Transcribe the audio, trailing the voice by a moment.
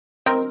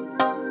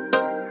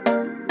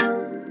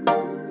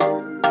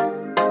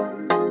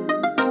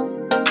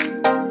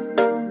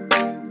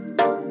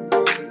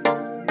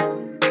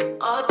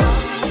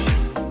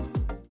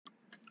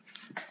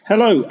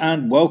Hello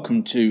and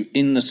welcome to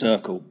In the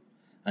Circle,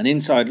 an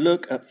inside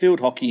look at field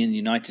hockey in the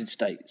United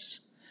States,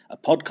 a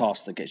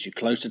podcast that gets you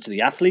closer to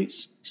the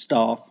athletes,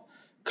 staff,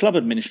 club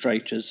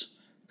administrators,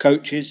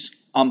 coaches,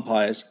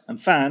 umpires and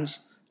fans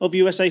of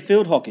USA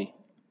field hockey.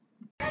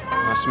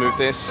 Let's move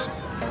this.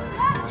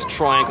 Nice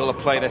triangle of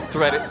play. They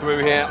thread it through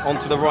here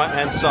onto the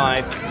right-hand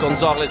side.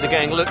 Gonzalez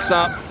again looks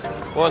up.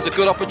 Well, there's a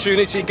good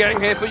opportunity getting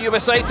here for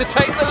USA to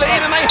take the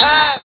lead, and they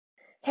have!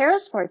 Harrow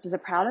Sports is a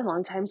proud and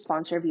longtime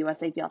sponsor of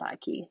USA Field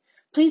Hockey.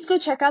 Please go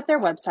check out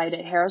their website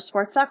at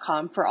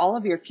harrowsports.com for all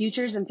of your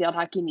futures and field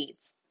hockey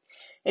needs.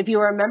 If you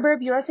are a member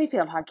of USA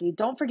Field Hockey,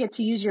 don't forget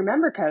to use your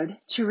member code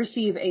to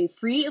receive a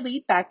free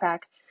Elite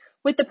backpack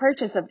with the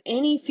purchase of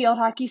any field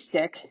hockey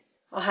stick,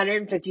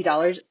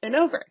 $150 and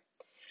over.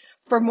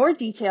 For more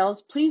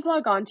details, please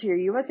log on to your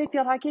USA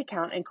Field Hockey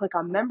account and click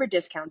on Member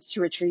Discounts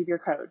to retrieve your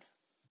code.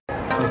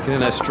 Looking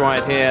in a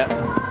stride here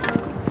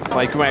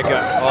by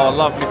Gregor. Oh,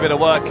 lovely bit of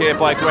work here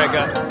by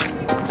Gregor.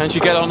 Can she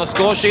get on the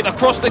score sheet?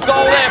 Across the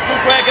goal there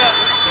from Gregor.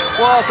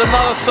 Well, it's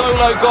another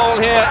solo goal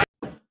here.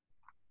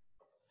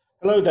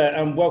 Hello there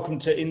and welcome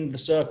to In the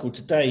Circle.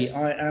 Today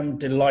I am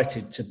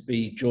delighted to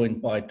be joined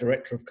by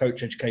Director of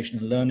Coach Education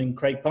and Learning,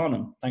 Craig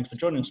Parnham. Thanks for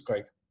joining us,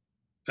 Craig.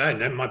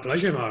 No, my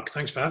pleasure, Mark.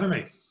 Thanks for having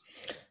me.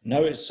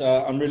 No,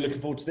 I'm really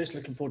looking forward to this.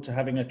 Looking forward to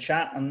having a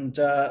chat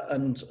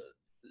and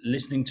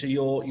listening to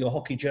your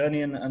hockey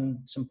journey and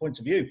some points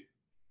of view.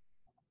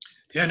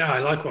 Yeah, no,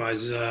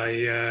 likewise.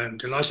 I'm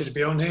delighted to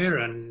be on here,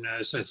 and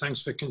so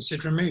thanks for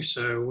considering me.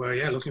 So,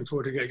 looking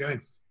forward to get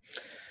going.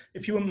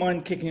 If you wouldn't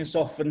mind kicking us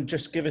off and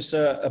just give us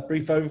a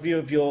brief overview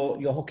of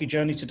your hockey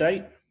journey to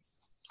date.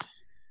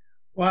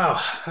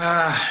 Wow.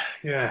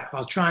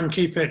 I'll try and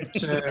keep it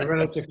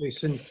relatively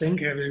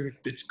succinct.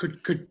 It's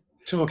good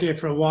talk here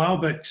for a while,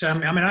 but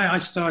I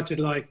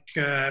started like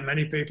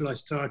many people. I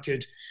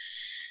started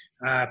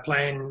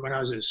playing when I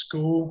was at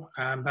school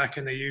back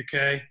in the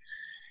UK.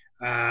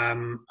 I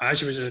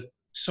actually was a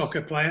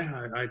soccer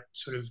player. I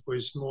sort of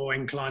was more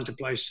inclined to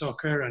play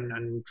soccer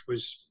and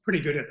was pretty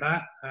good at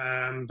that.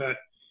 But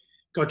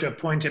got to a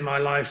point in my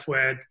life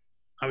where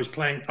I was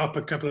playing up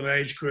a couple of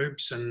age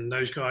groups and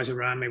those guys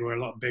around me were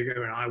a lot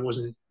bigger and I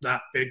wasn't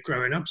that big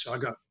growing up. So I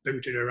got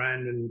booted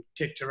around and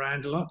kicked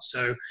around a lot.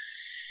 So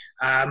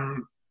got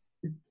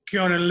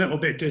a little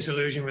bit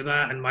disillusioned with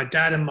that. And my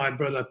dad and my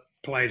brother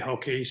played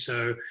hockey.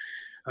 So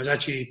I was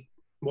actually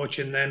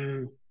watching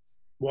them.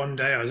 One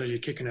day I was actually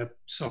kicking a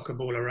soccer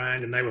ball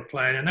around and they were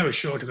playing and they were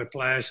short of a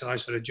player. So I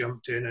sort of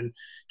jumped in and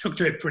took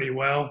to it pretty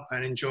well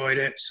and enjoyed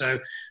it. So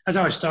as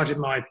I started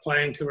my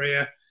playing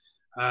career,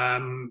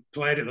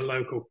 played at the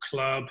local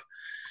club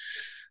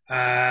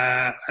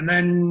and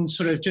then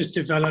sort of just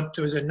developed.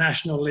 There was a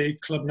National League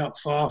club not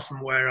far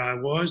from where I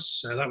was.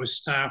 So that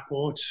was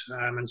Stourport.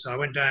 And so I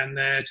went down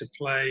there to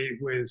play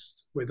with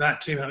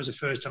that team. That was the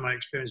first time I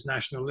experienced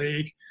National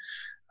League.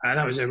 And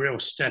that was a real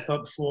step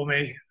up for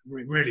me.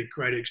 Really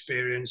great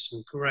experience,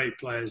 some great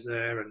players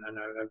there, and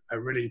a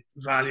really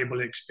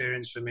valuable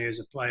experience for me as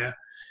a player.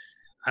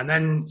 And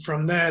then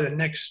from there, the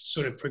next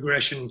sort of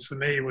progression for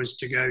me was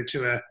to go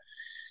to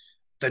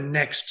the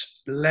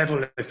next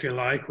level, if you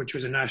like, which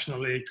was a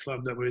National League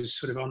club that was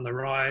sort of on the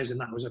rise,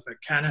 and that was up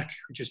at Cannock,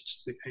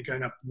 just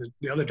going up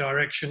the other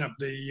direction, up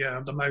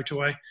the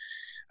motorway.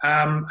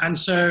 And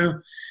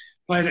so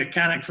played at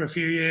Cannock for a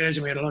few years,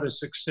 and we had a lot of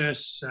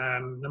success,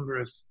 number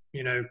of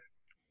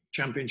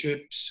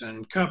championships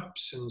and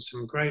cups and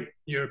some great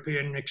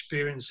European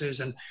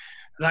experiences. And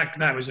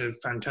that was a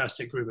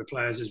fantastic group of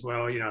players as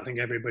well. I think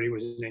everybody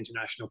was an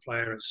international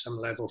player at some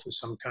level for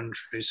some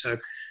countries. So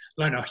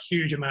learned a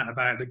huge amount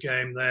about the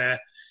game there.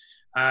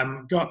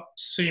 Got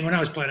seen, when I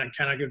was playing at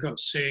Canada, got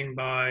seen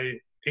by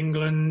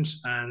England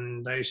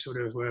and they sort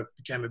of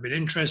became a bit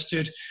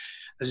interested.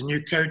 As a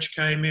new coach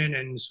came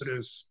in sort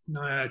of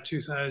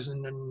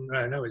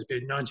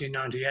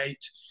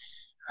 1998.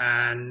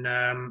 And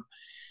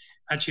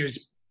actually it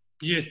was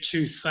year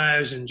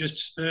 2000,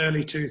 just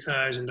early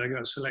 2000, I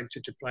got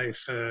selected to play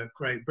for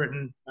Great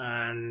Britain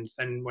and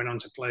then went on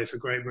to play for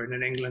Great Britain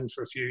and England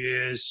for a few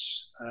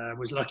years.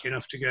 Was lucky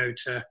enough to go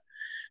to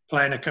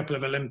play in a couple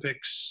of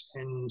Olympics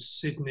in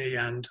Sydney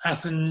and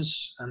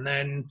Athens. And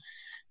then,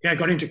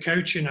 got into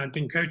coaching. I'd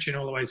been coaching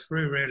all the way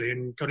through really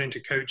and got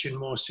into coaching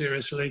more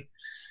seriously.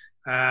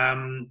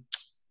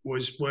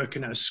 Was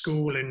working at a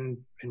school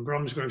in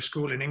Bromsgrove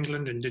School in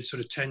England and did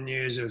sort of 10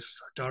 years of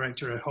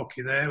director of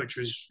hockey there, which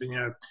was,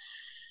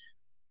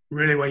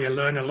 really where you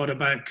learn a lot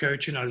about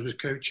coaching. I was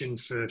coaching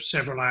for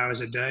several hours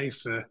a day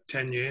for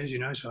 10 years,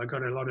 so I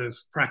got a lot of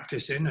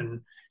practice in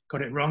and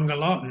got it wrong a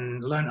lot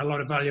and learned a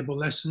lot of valuable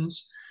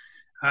lessons.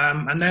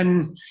 And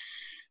then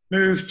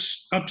moved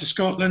up to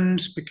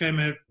Scotland,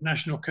 became a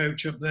national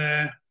coach up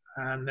there,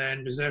 and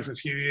then was there for a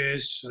few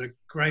years. Had a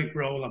great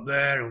role up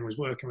there and was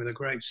working with a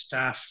great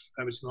staff.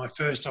 That was my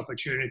first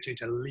opportunity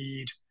to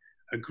lead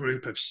a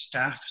group of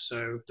staff.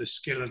 So the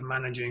skill of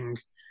managing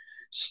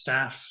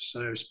staff,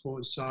 so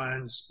sports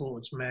science,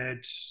 sports med,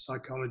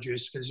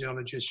 psychologists,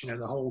 physiologists,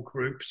 the whole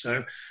group.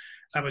 So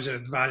that was a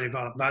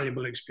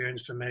valuable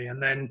experience for me.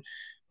 And then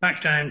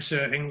back down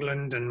to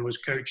England and was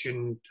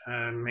coaching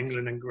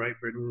England and Great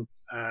Britain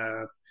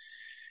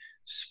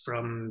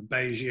from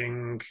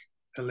Beijing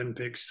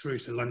Olympics through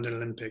to London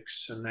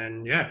Olympics. And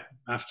then,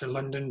 after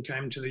London,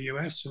 came to the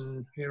US,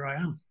 and here I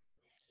am.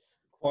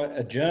 Quite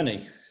a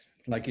journey.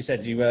 Like you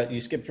said, you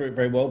skipped through it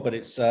very well, but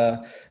it's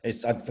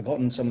I'd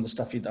forgotten some of the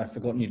stuff. I'd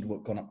forgotten you'd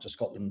gone up to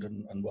Scotland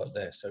and worked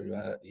there. So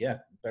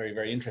very,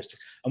 very interesting.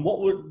 And what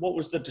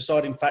was the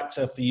deciding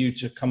factor for you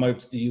to come over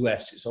to the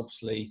US? It's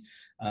obviously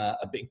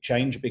a big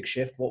change, a big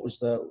shift. What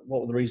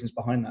were the reasons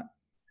behind that?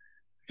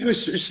 It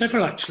was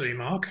several, actually,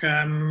 Mark.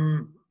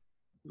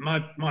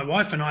 My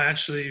wife and I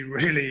actually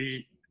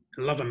really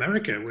love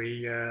America.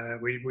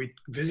 We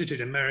visited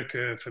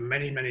America for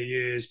many, many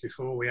years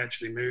before we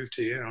actually moved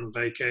here on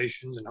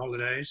vacations and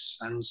holidays.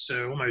 And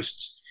so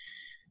almost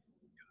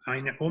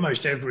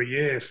every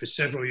year for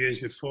several years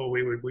before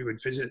we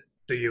would visit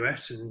the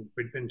US, and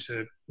we'd been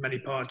to many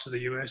parts of the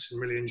US and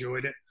really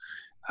enjoyed it.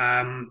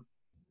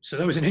 So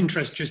there was an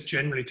interest just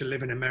generally to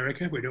live in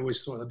America. We'd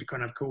always thought that'd be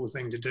kind of a cool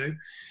thing to do.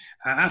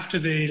 After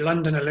the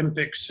London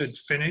Olympics had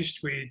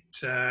finished, we'd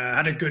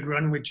had a good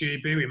run with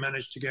GB. We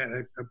managed to get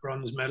a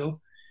bronze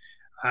medal.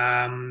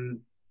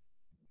 And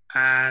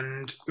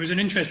it was an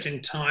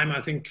interesting time.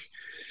 I think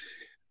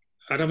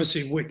I'd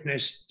obviously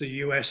witnessed the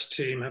US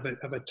team have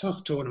a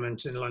tough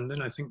tournament in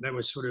London. I think they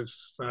were sort of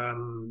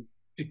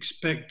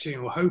expecting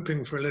or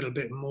hoping for a little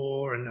bit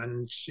more.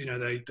 And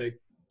they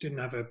didn't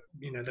have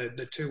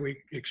the 2-week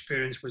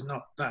experience was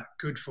not that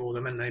good for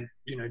them, and they,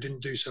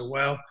 didn't do so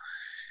well.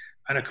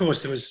 And of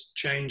course, there was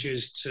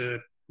changes to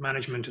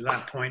management at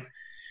that point.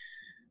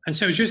 And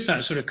so it was just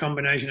that sort of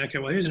combination. Okay,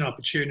 well, here's an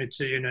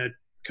opportunity in a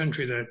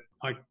country that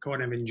I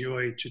kind of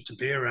enjoy just to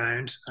be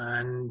around,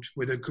 and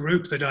with a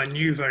group that I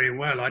knew very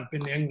well. I'd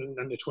been the England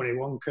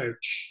under-21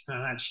 coach,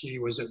 and actually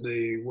was at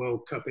the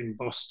World Cup in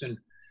Boston,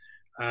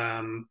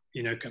 a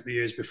couple of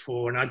years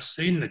before. And I'd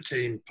seen the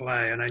team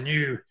play, and I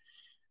knew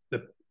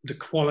the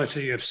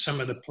quality of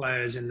some of the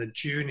players in the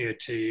junior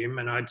team,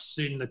 and I'd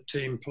seen the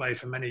team play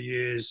for many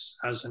years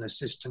as an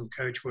assistant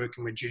coach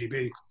working with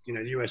GB.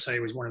 The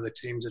USA was one of the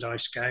teams that I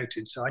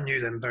scouted, so I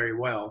knew them very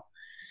well.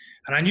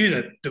 And I knew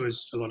that there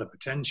was a lot of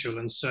potential.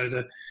 And so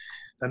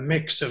the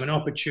mix of an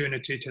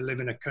opportunity to live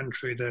in a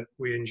country that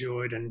we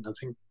enjoyed, and I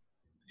think,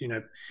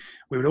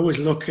 we would always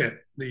look at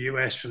the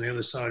US from the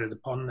other side of the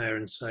pond there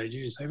and say,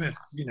 geez, they've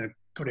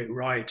got it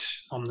right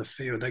on the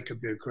field. They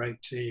could be a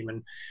great team.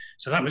 And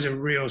so that was a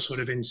real sort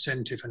of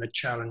incentive and a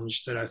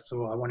challenge that I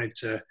thought I wanted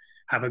to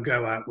have a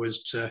go at,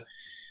 was to,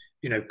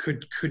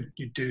 could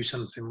you do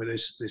something with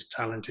this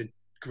talented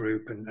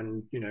group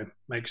and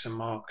make some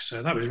marks.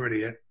 So that was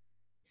really it.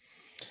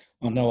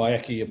 Well, no, I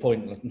echo your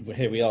point.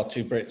 Here we are,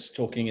 two Brits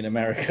talking in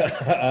America,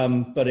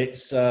 but it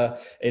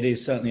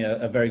is certainly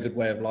a very good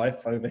way of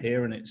life over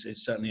here, and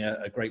it's certainly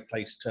a great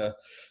place to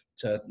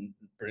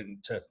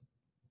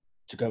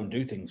go and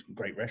do things.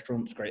 Great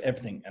restaurants, great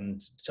everything,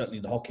 and certainly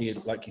the hockey,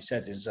 like you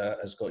said,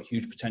 has got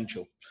huge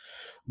potential.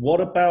 What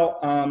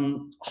about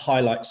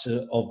highlights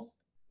of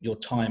your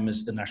time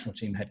as the national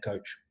team head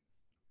coach?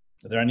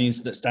 Are there any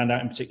that stand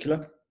out in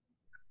particular?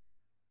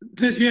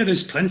 Yeah,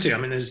 there's plenty. I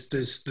mean,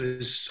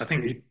 there's. I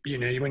think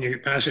when you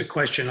ask a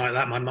question like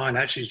that, my mind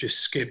actually just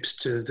skips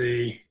to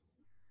the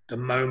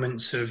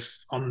moments of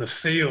on the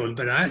field.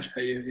 But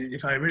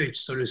if I really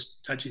sort of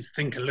actually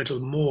think a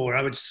little more,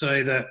 I would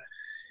say that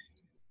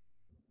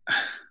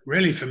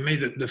really for me,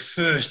 that the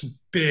first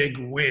big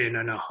win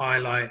and a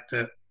highlight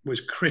that was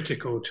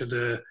critical to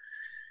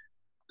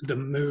the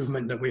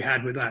movement that we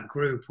had with that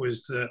group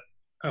was that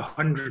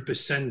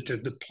 100%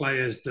 of the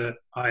players that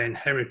I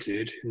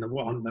inherited in the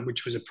one,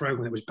 which was a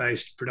program that was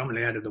based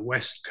predominantly out of the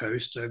West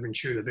Coast over in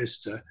Chula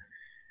Vista,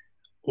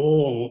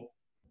 all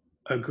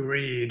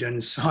agreed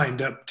and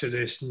signed up to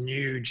this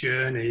new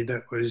journey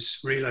that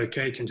was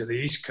relocating to the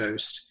East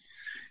Coast.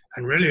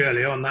 And really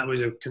early on, that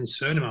was a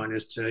concern of mine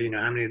as to,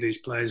 how many of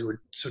these players would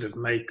sort of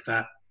make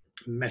that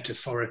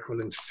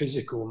metaphorical and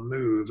physical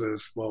move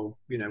of, well,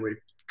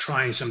 we're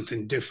trying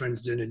something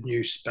different in a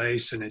new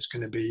space and it's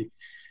going to be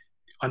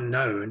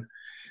unknown.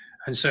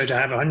 And so to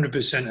have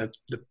 100% of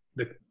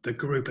the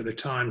group at the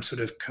time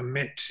sort of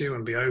commit to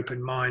and be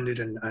open-minded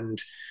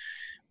and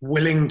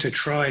willing to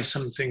try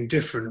something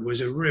different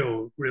was a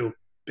real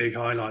big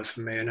highlight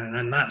for me.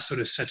 And that sort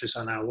of set us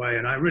on our way.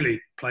 And I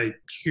really pay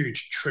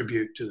huge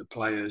tribute to the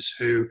players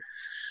who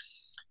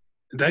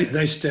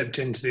they stepped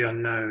into the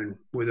unknown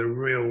with a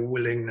real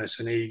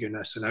willingness and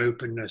eagerness and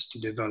openness to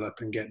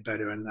develop and get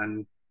better.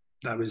 And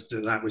that was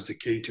the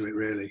key to it,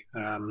 really.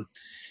 And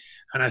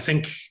I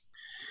think,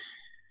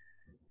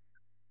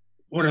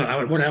 what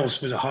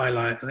else was a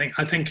highlight?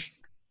 I think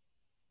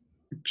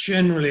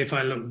generally, if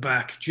I look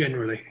back,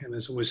 and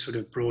there's always sort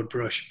of broad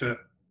brush, but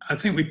I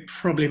think we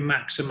probably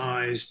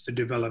maximised the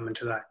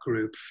development of that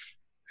group,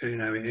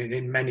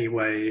 in many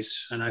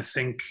ways. And I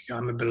think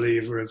I'm a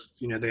believer of,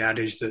 the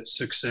adage that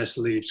success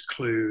leaves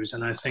clues.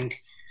 And I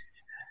think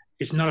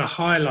it's not a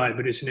highlight,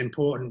 but it's an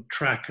important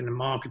track and a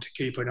marker to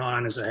keep an eye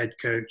on as a head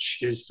coach,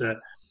 is that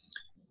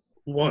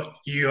what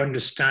you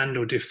understand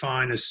or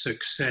define as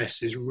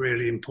success is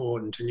really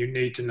important, and you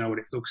need to know what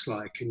it looks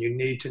like, and you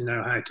need to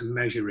know how to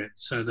measure it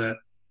so that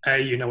A,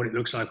 you know what it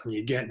looks like when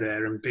you get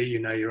there, and B, you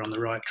know you're on the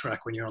right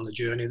track when you're on the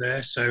journey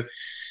there. So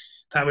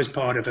that was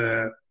part of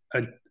a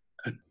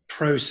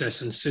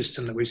process and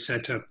system that we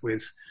set up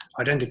with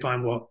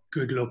identifying what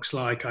good looks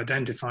like,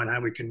 identifying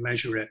how we can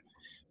measure it,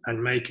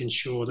 and making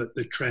sure that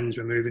the trends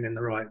were moving in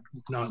the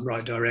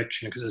right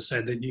direction. Because I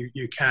said that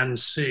you can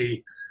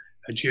see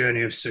a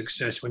journey of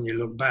success when you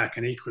look back,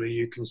 and equally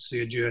you can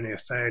see a journey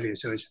of failure.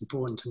 So it's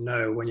important to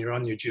know when you're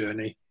on your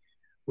journey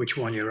which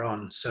one you're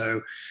on.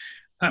 So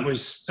that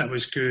was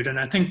good. And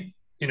I think,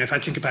 if I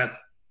think about,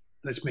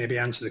 let's maybe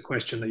answer the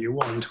question that you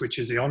want, which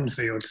is the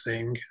on-field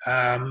thing.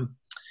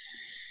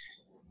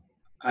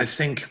 I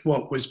think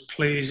what was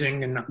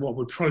pleasing and what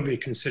would probably be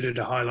considered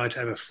a highlight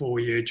of a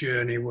 4-year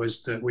journey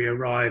was that we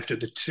arrived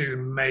at the 2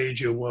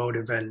 major world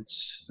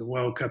events, the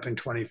World Cup in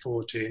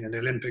 2014 and the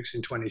Olympics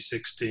in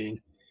 2016.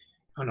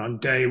 And on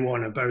day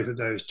one of both of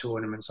those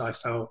tournaments, I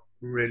felt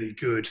really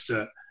good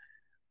that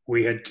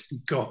we had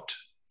got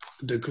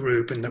the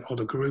group, and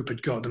the group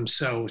had got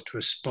themselves to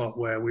a spot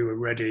where we were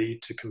ready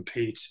to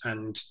compete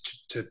and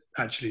to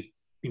actually,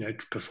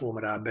 perform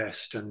at our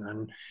best.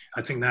 And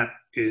I think that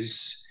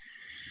is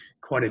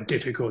quite a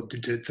difficult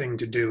thing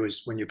to do,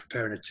 is when you're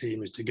preparing a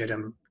team, is to get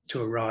them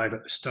to arrive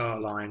at the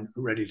start line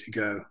ready to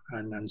go.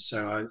 And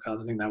so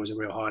I think that was a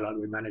real highlight.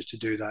 We managed to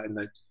do that in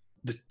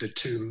the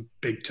 2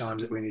 big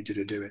times that we needed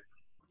to do it.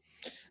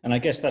 And I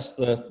guess that's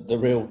the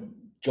real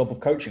job of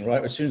coaching,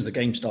 right? As soon as the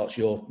game starts,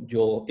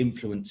 your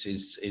influence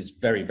is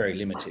very, very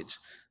limited,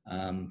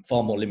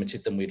 far more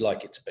limited than we'd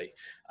like it to be.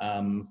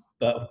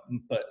 But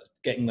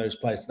getting those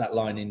players to that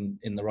line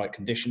in the right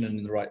condition and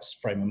in the right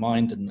frame of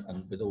mind and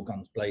with all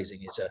guns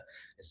blazing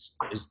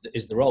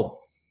is the role.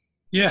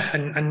 Yeah,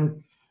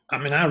 and I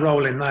mean, our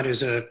role in that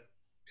is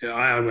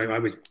I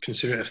would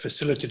consider it a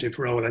facilitative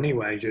role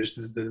anyway,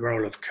 just the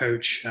role of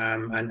coach,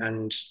 and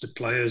the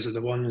players are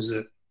the ones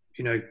that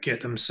get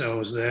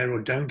themselves there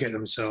or don't get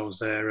themselves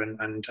there,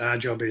 and our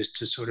job is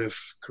to sort of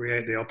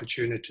create the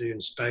opportunity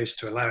and space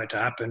to allow it to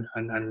happen,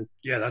 and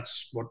yeah,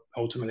 that's what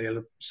ultimately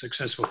a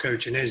successful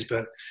coaching is.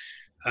 But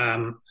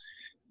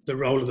the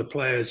role of the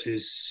players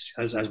is,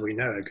 as we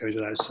know, it goes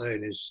without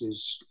saying,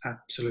 is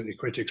absolutely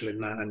critical in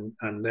that,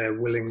 and their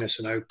willingness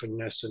and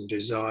openness and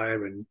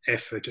desire and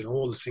effort and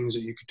all the things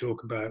that you could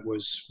talk about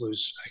was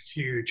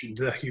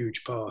the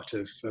huge part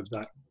of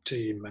that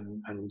team,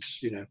 and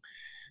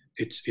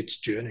its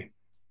journey.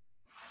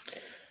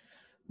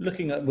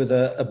 Looking at with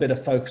a bit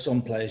of focus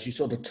on players, you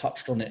sort of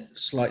touched on it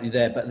slightly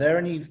there, but are there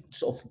any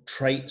sort of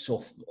traits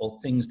or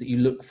things that you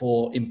look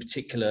for in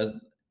particular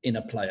in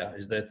a player?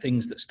 Is there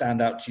things that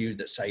stand out to you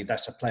that say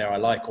that's a player I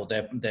like, or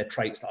they're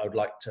traits that I would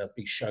like to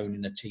be shown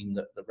in a team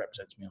that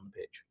represents me on the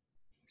pitch?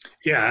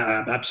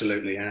 Yeah,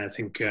 absolutely. And I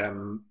think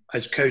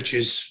as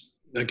coaches,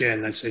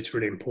 again, it's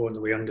really important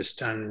that we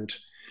understand.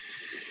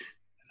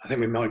 I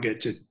think we might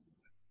get to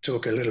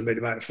talk a little bit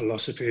about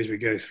philosophy as we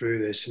go through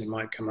this, and it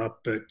might come up,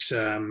 but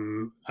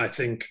I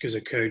think as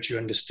a coach you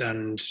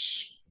understand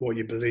what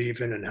you believe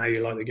in and how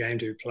you like the game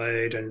to be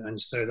played,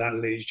 and so that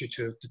leads you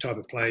to the type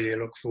of player you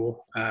look for.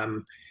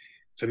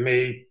 For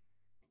me,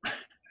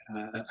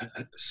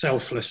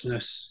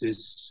 selflessness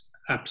is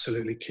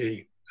absolutely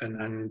key,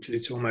 and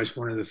it's almost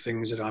one of the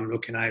things that I'm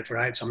looking out for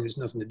out. It's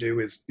nothing to do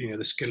with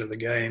the skill of the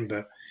game,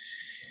 but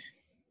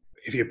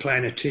if you're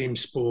playing a team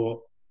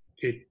sport,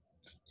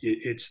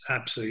 it's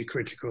absolutely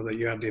critical that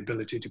you have the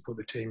ability to put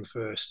the team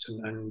first.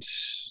 And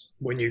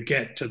when you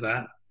get to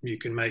that, you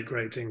can make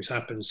great things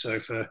happen. So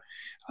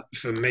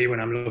for me, when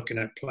I'm looking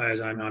at players,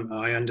 I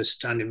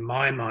understand in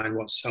my mind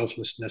what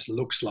selflessness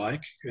looks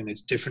like, and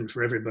it's different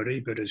for everybody.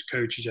 But as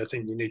coaches, I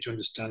think you need to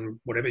understand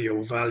whatever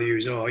your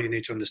values are, you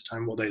need to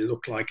understand what they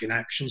look like in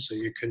action, so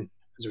you can,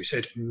 as we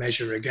said,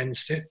 measure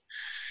against it.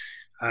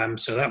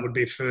 So that would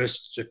be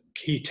first a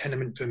key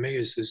tenement for me,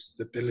 is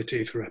the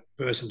ability for a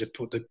person to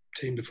put the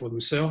team before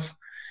themselves.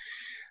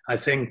 I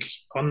think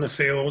on the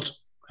field,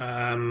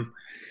 I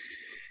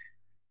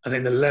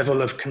think the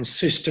level of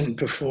consistent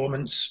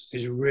performance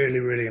is really,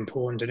 really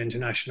important at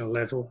international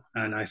level.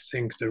 And I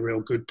think the real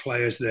good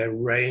players, their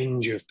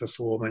range of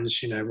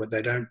performance, where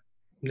they don't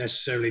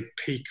necessarily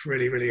peak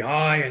really, really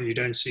high, and you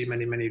don't see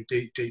many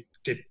deep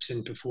dips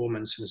in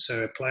performance. And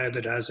so a player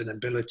that has an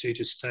ability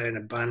to stay in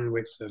a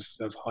bandwidth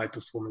of high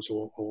performance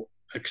or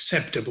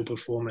acceptable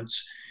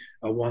performance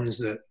are ones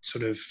that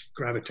sort of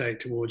gravitate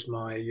towards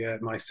my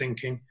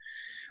thinking.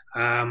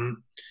 I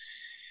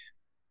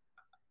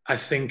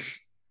think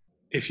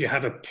if you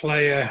have a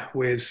player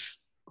with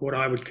what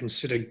I would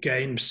consider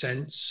game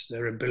sense,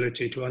 their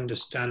ability to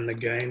understand the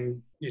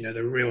game,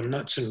 the real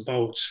nuts and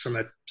bolts from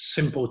a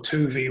simple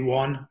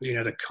 2v1,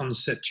 the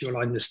conceptual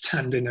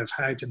understanding of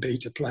how to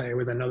beat a player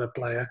with another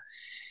player,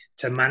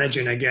 to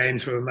managing a game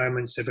through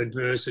moments of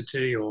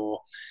adversity, or,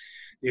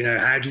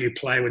 how do you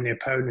play when the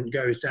opponent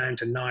goes down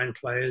to 9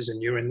 players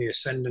and you're in the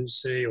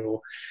ascendancy, and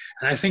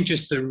I think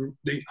just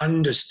the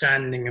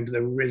understanding of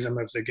the rhythm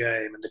of the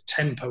game and the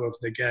tempo of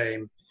the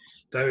game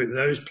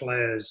those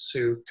players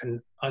who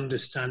can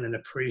understand and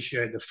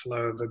appreciate the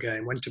flow of the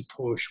game, when to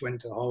push, when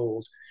to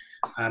hold.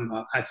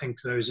 I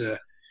think those are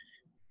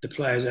the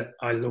players that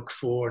I look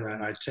for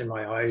and I'd say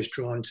my eye is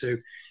drawn to.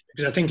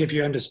 Because I think if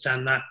you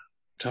understand that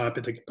part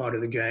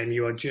of the game,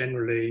 you are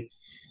generally,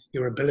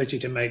 your ability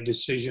to make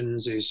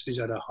decisions is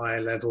at a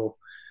higher level.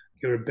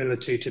 Your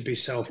ability to be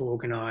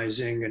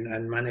self-organizing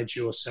and manage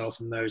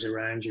yourself and those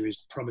around you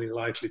is probably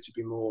likely to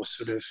be more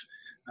sort of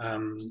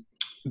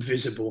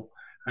visible.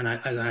 And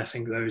I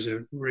think those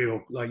are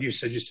real, like you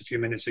said just a few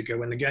minutes ago,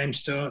 when the game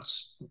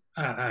starts,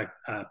 our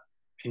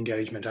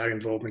engagement, our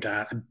involvement,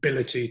 our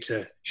ability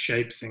to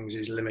shape things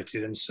is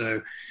limited. And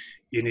so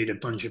you need a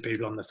bunch of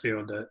people on the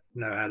field that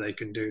know how they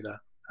can do that.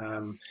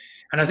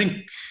 And I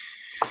think,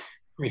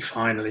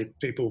 finally,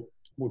 people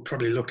would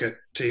probably look at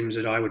teams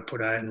that I would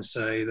put out and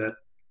say that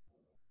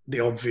the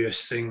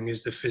obvious thing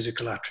is the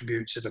physical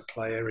attributes of a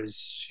player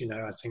is,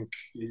 I think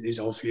is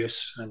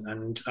obvious,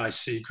 and I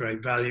see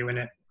great value in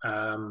it.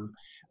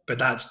 But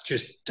that's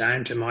just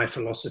down to my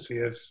philosophy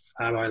of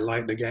how I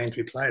like the game to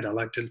be played. I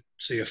like to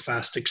see a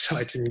fast,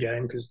 exciting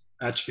game because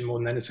actually more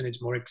than anything,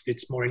 it's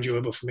more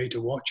enjoyable for me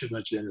to watch as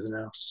much as anything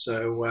else.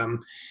 So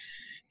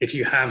if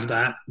you have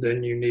that,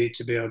 then you need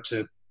to be able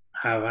to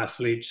have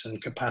athletes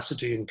and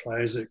capacity and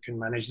players that can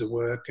manage the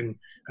work and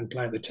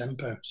play at the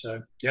tempo.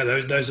 So yeah,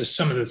 those are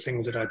some of the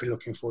things that I'd be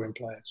looking for in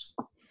players.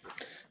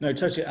 No,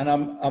 totally. And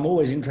I'm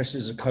always interested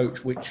as a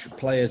coach, which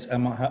players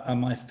am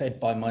I fed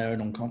by my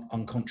own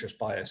unconscious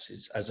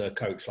biases as a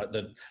coach,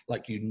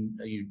 like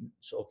you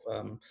sort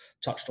of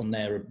touched on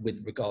there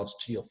with regards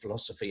to your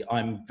philosophy.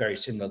 I'm very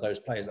similar. Those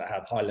players that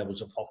have high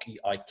levels of hockey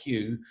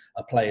IQ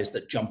are players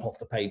that jump off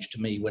the page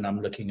to me when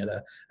I'm looking at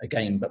a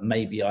game, but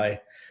maybe I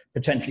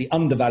potentially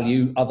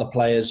undervalue other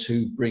players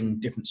who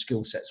bring different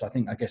skill sets. So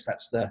I guess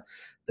that's the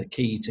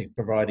key to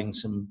providing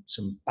some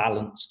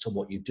balance to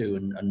what you do,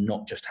 and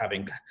not just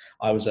having,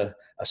 I was a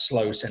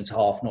slow centre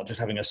half, not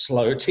just having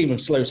a team of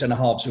slow centre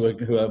halves who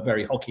are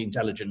very hockey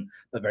intelligent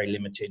but very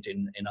limited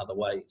in other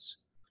ways.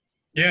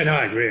 Yeah, no,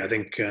 I agree. I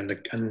think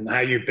and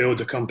how you build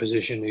the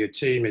composition of your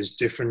team is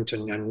different,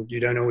 and you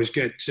don't always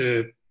get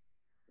to,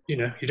 you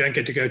don't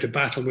get to go to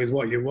battle with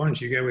what you want.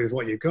 You go with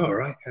what you got,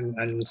 right?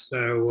 And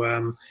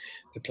so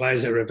the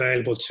players that are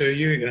available to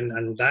you,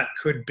 and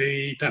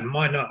that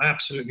might not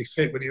absolutely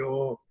fit with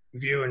your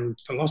view and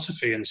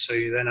philosophy, and so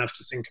you then have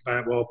to think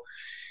about, well,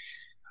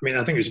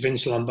 I think it was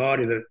Vince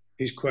Lombardi that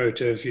his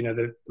quote of,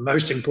 the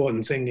most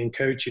important thing in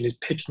coaching is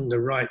picking the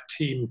right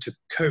team to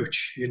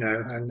coach,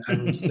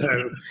 and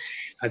so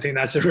I think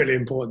that's a really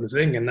important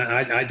thing. And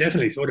I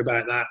definitely thought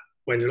about that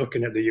when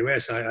looking at the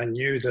US. I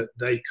knew that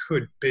they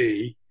could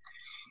be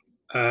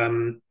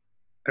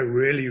a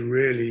really,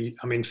 really,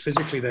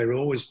 physically they were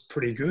always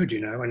pretty good,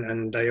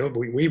 and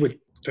we would,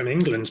 from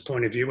England's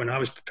point of view, when I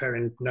was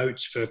preparing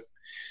notes for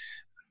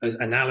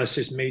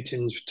analysis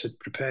meetings to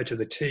prepare to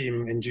the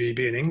team in GB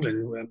in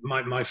England,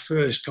 my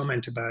first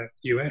comment about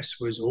US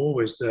was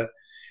always that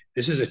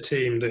this is a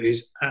team that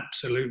is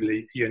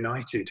absolutely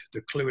united.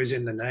 The clue is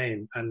in the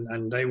name,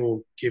 and they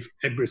will give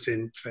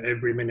everything for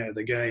every minute of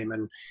the game,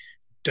 and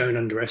don't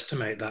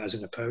underestimate that as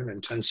an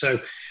opponent. And so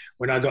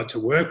when I got to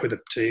work with a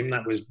team,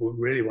 that was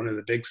really one of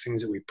the big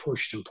things that we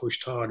pushed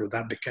hard.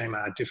 That became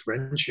our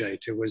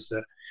differentiator, was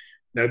that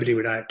nobody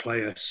would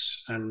outplay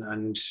us,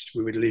 and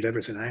we would leave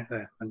everything out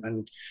there.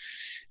 And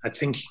I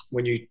think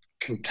when you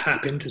can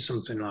tap into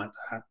something like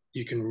that,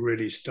 you can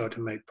really start to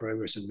make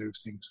progress and move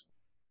things.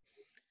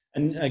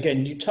 And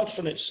again, you touched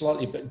on it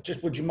slightly, but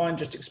would you mind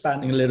just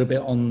expanding a little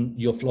bit on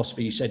your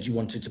philosophy? You said you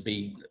wanted to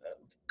be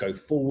go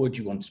forward,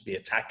 you wanted to be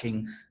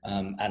attacking,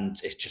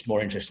 and it's just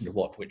more interesting to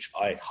watch, which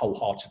I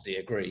wholeheartedly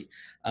agree.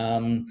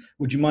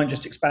 Would you mind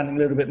just expanding a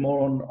little bit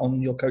more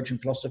on your coaching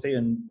philosophy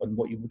and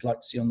what you would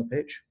like to see on the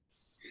pitch?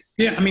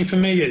 Yeah, for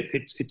me,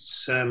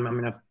 it's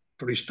I've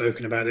probably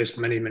spoken about this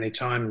many, many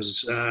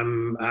times.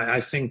 I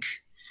think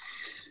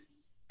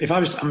if I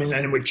was, and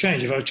it would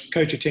change. If I was to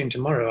coach a team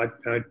tomorrow,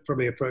 I'd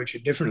probably approach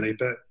it differently.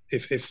 But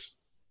if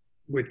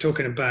we're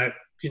talking about,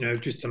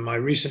 just in my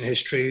recent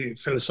history,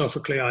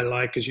 philosophically, I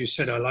like, as you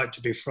said, I like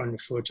to be front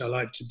foot. I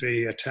like to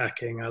be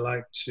attacking. I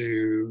like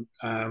to,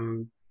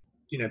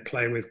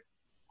 play with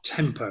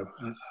tempo.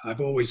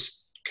 I've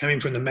always, coming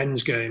from the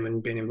men's game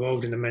and being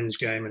involved in the men's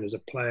game and as a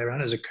player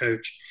and as a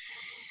coach,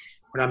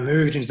 when I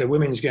moved into the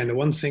women's game, the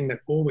one thing that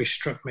always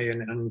struck me,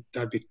 and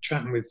I'd be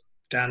chatting with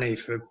Danny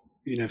for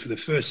the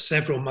first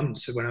several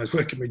months of when I was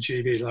working with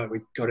GB, is like,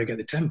 we've got to get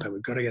the tempo.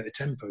 We've got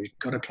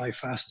to play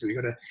faster.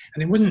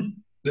 And it wasn't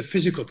the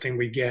physical thing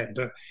we get,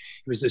 but it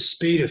was the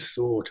speed of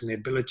thought and the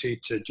ability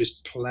to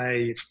just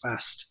play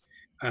fast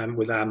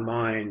with our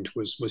mind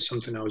was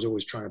something I was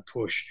always trying to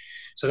push.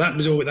 So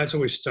that's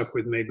always stuck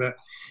with me. But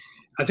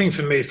I think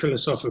for me,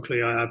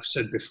 philosophically, I've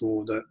said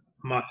before that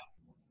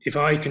if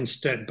I can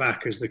step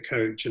back as the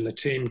coach and the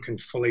team can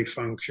fully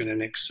function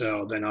and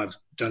excel, then I've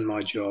done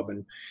my job.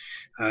 And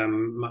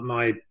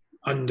my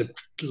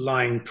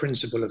underlying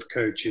principle of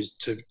coach is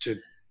to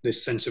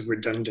this sense of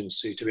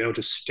redundancy, to be able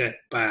to step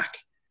back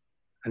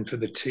and for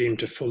the team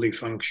to fully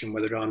function,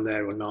 whether I'm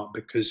there or not.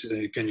 Because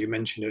again, you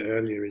mentioned it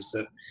earlier, is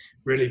that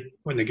really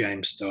when the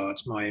game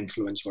starts, my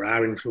influence or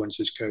our influence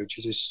as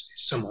coaches is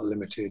somewhat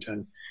limited,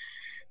 and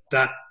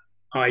that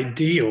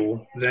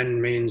ideal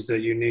then means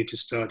that you need to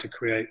start to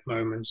create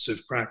moments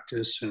of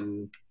practice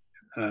and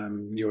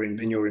you're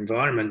in your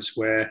environments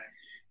where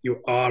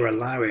you are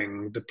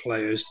allowing the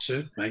players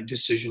to make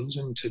decisions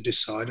and to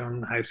decide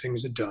on how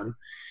things are done.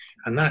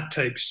 And that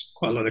takes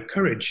quite a lot of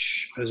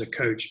courage as a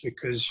coach,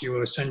 because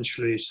you're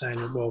essentially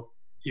saying, well,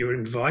 you're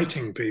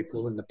inviting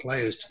people and the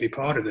players to be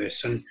part of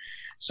this. And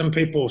some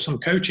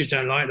coaches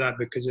don't like that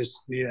because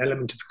it's the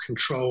element of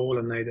control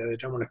and they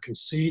don't want to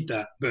concede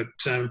that. But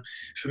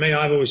for me,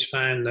 I've always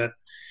found that,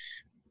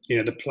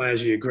 the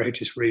players are your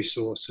greatest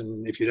resource.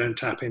 And if you don't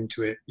tap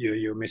into it,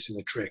 you're missing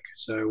the trick.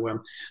 So,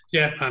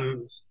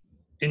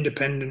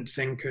 independent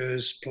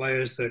thinkers,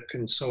 players that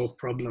can solve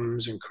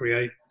problems and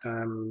create,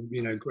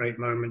 great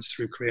moments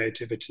through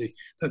creativity.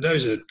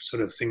 Those are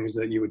sort of things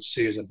that you would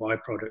see as a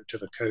byproduct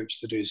of a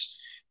coach that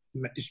is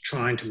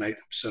trying to make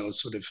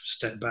themselves sort of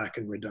step back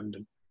and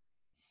redundant.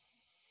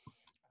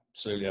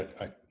 Absolutely,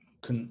 I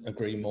couldn't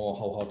agree more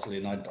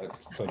wholeheartedly. And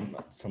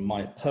from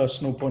my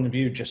personal point of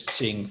view, just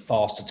seeing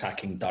fast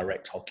attacking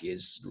direct hockey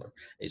is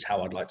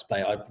how I'd like to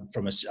play.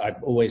 I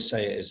always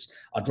say it is,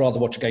 I'd rather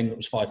watch a game that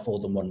was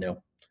 5-4 than 1-0.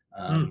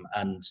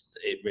 And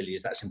it really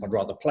is that simple. I'd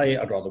rather play it,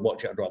 I'd rather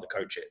watch it, I'd rather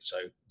coach it. So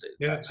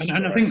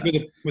and I think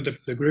with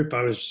the group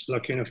I was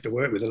lucky enough to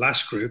work with, the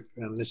last group,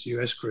 this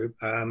US group,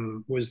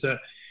 was that,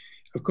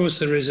 of course,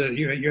 there is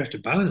you have to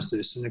balance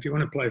this. And if you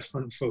want to play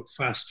front foot,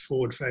 fast,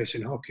 forward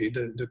facing hockey,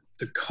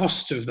 the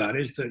cost of that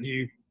is that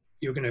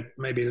you're going to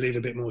maybe leave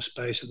a bit more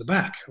space at the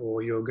back,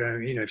 or you're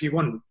going, if you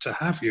want to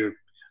have your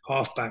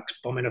halfbacks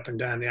bombing up and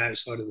down the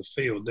outside of the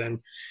field, then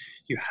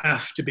you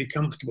have to be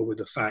comfortable with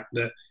the fact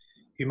that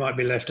you might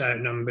be left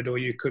outnumbered, or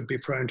you could be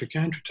prone to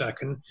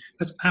counterattack. And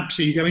that's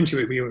absolutely, you go into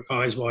it with your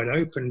eyes wide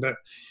open. But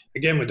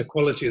again, with the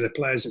quality of the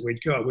players that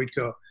we'd got,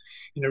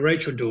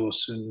 Rachel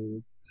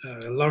Dawson,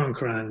 Lauren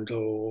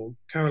Crandall,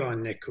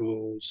 Caroline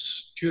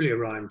Nichols, Julia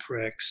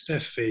Ryan-Preck,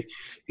 Steffi.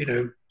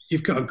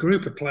 You've got a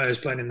group of players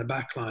playing in the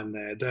back line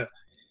there that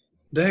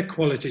their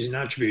qualities and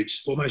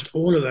attributes, almost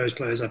all of those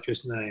players I've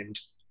just named,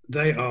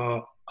 they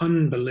are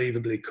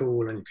unbelievably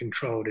cool and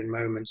controlled in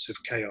moments of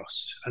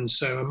chaos. And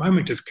so a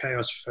moment of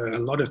chaos for a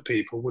lot of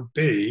people would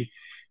be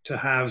to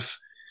have,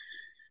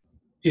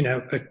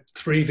 a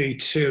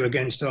 3v2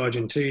 against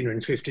Argentina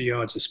in 50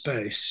 yards of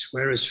space.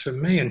 Whereas for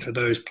me and for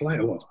those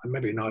players, well,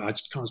 maybe not, I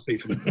can't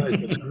speak for the players,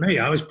 but for me,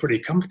 I was pretty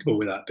comfortable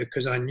with that,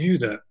 because I knew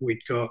that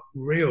we'd got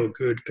real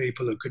good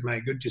people that could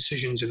make good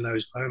decisions in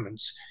those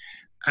moments.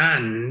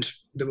 And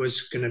there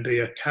was going to be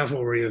a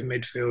cavalry of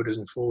midfielders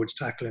and forwards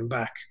tackling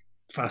back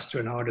faster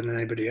and harder than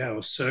anybody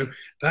else. So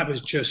that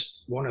was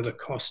just one of the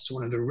costs,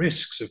 one of the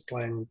risks of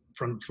playing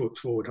front foot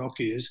forward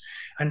hockey is,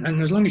 and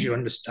as long as you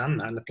understand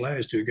that and the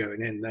players do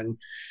going in, then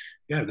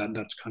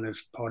that's kind of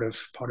part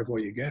of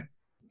what you get.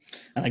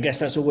 And I guess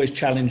that's always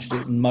challenged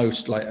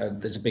most.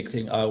 There's a big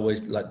thing I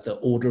always like, the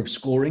order of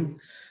scoring.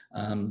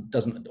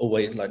 Doesn't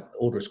always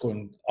order of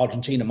scoring.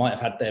 Argentina might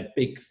have had their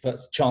big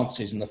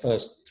chances in the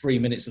first 3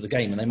 minutes of the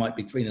game, and they might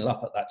be 3-0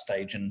 up at that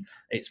stage. And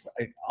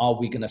are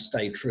we going to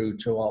stay true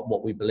to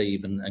what we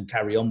believe and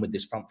carry on with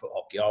this front foot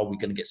hockey? Are we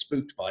going to get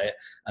spooked by it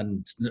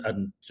and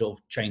sort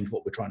of change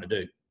what we're trying to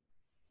do?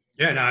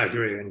 Yeah, no, I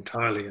agree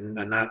entirely.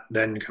 And that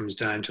then comes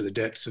down to the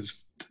depth of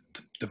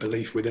the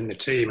belief within the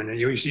team. And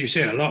you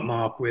see it a lot,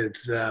 Mark, with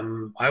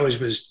I always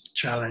was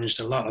challenged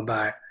a lot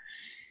about,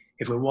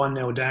 if we're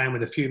 1-0 down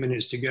with a few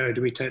minutes to go,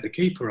 do we take the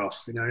keeper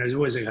off? There's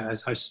always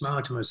I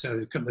smile to myself.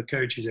 A couple of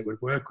coaches that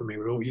would work with me,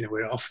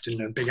 we're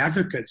often big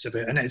advocates of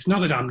it. And it's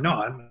not that I'm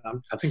not.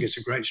 I think it's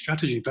a great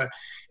strategy, but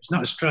it's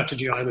not a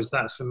strategy I was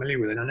that familiar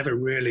with, and I never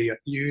really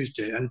used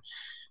it. And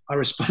my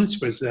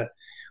response was that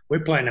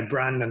we're playing a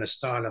brand and a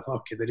style of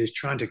hockey that is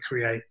trying to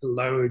create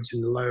loads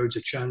and loads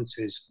of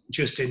chances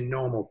just in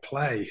normal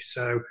play.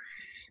 So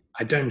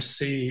I don't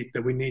see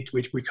that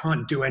we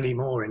can't do any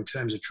more in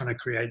terms of trying to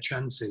create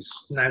chances.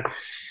 Now,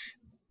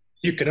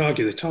 you could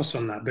argue the toss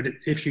on that, but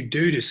if you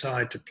do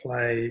decide to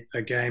play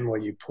a game where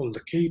you pull the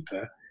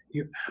keeper,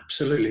 you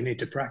absolutely need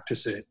to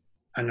practice it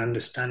and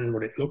understand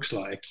what it looks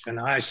like. And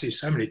I see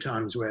so many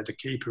times where the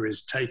keeper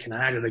is taken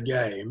out of the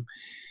game,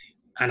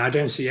 and I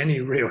don't see any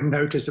real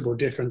noticeable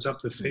difference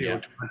up the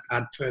field to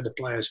add further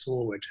players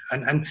forward.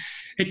 And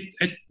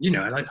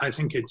I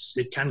think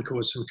it can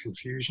cause some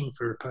confusion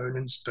for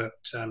opponents. But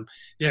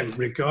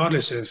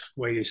regardless of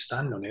where you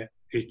stand on it,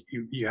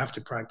 you have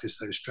to practice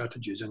those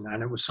strategies.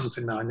 And it was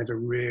something that I never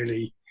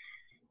really,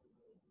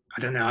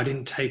 I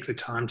didn't take the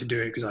time to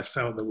do it because I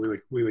felt that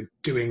we were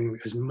doing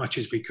as much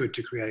as we could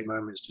to create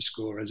moments to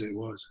score as it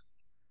was.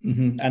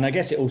 Mm-hmm. And I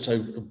guess it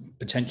also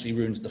potentially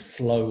ruins the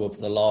flow of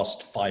the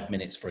last 5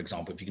 minutes, for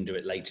example, if you can do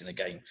it late in a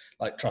game.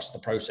 Trust the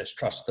process,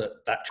 trust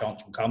that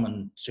chance will come,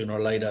 and sooner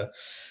or later,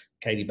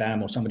 Katie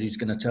Bam or somebody's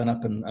going to turn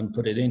up and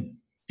put it in.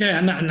 Yeah,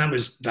 and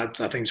that's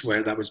I think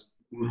where that was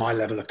my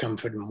level of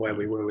comfort and where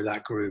we were with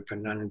that group.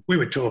 And we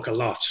would talk a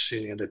lot,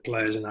 the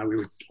players and I, we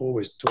would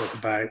always talk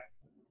about,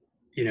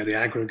 the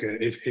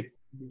aggregate.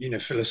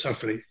 If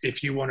philosophically,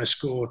 if you want to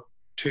score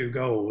 2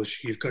 goals,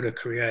 you've got to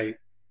create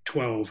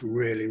 12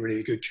 really,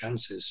 really good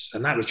chances.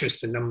 And that was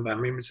just the number. I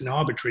mean, it's an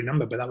arbitrary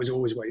number, but that was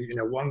always what,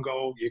 1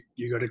 goal,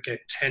 you got to get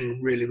 10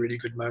 really, really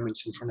good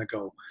moments in front of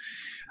goal.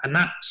 And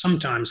that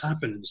sometimes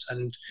happens.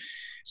 And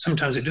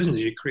sometimes it doesn't.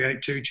 You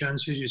create 2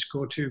 chances, you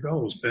score 2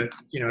 goals. But,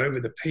 over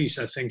the piece,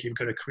 I think you've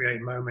got to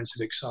create moments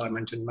of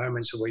excitement and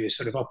moments where you're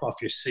sort of up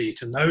off your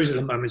seat. And those are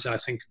the moments I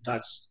think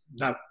that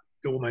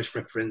almost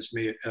represents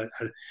me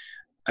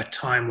a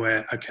time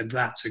where, okay,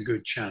 that's a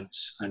good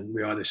chance. And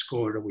we either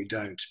score it or we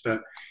don't.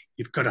 But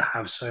you've got to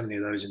have so many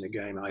of those in the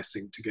game, I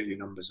think, to get your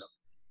numbers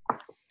up.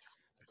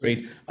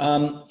 Agreed.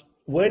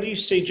 Where do you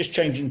see, just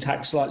changing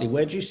tack slightly,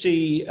 where do you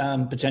see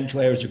potential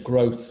areas of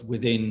growth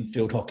within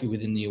field hockey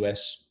within the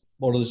US?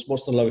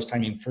 What's the lowest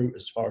hanging fruit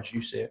as far as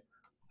you see it?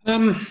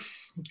 And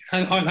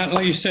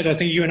like you said, I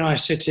think you and I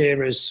sit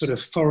here as sort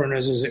of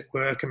foreigners, as it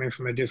were, coming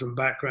from a different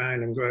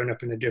background and growing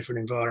up in a different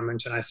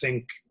environment. And I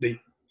think the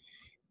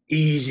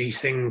easy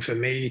thing for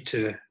me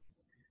to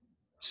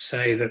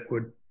say that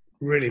would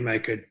really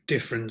make a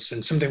difference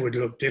and something would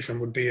look different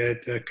would be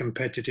a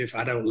competitive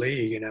adult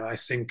league. I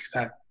think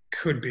that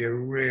could be a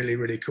really,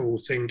 really cool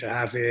thing to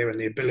have here, and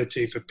the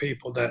ability for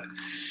people that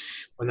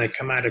when they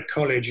come out of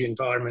college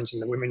environments, in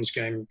the women's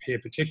game here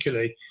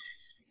particularly,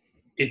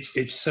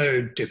 it's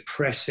so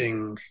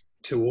depressing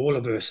to all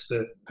of us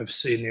that have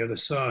seen the other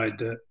side,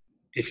 that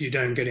if you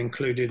don't get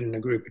included in a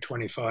group of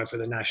 25 for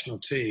the national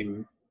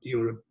team,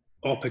 your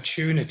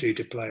opportunity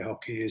to play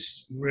hockey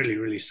is really,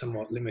 really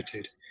somewhat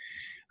limited.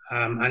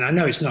 And I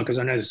know it's not, because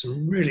I know there's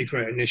some really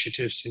great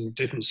initiatives in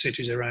different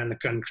cities around the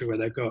country where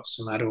they've got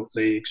some adult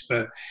leagues,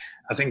 but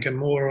I think a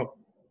more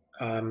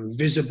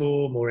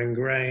visible, more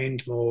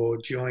ingrained, more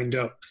joined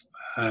up,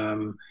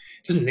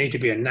 it doesn't need to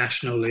be a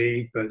national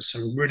league, but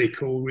some really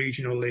cool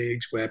regional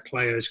leagues where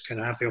players can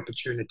have the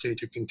opportunity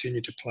to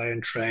continue to play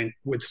and train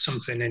with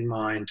something in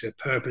mind, a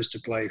purpose to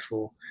play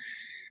for,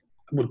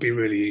 would be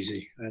really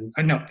easy. And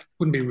no, it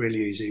wouldn't be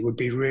really easy. It would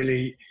be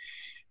really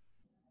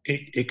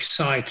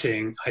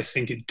exciting. I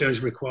think it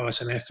does require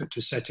some effort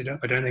to set it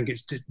up. I don't think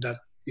it's that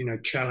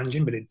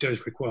challenging, but it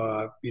does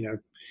require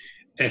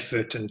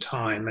effort and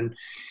time. And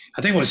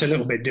I think what's a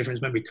little bit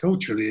different maybe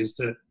culturally is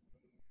that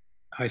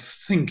I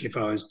think, if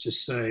I was to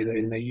say that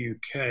in the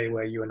UK,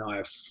 where you and I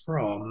are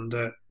from,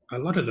 that a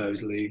lot of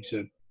those leagues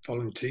are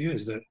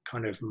volunteers that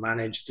kind of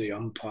manage the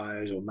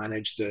umpires or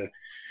manage the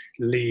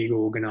league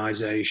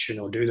organisation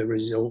or do the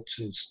results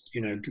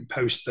and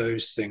post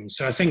those things.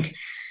 So I think,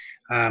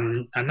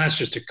 and that's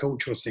just a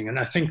cultural thing. And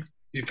I think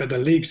for the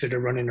leagues that are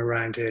running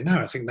around here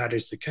now, I think that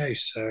is the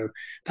case. So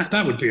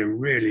that would be a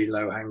really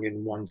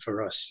low-hanging one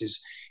for us.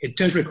 It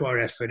does require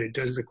effort, it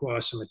does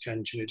require some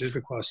attention, it does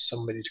require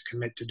somebody to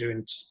commit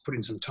to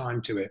putting some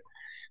time to it.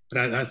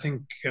 But I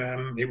think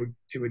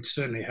it would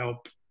certainly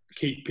help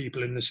keep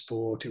people in the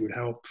sport. It would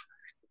help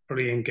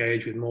probably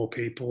engage with more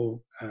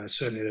people,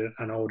 certainly at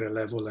an older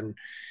level. And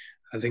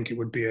I think it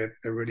would be a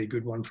really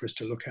good one for us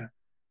to look at.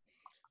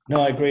 No,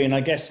 I agree. And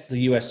I guess the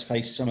US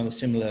face some of the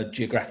similar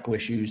geographical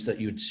issues that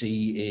you'd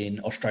see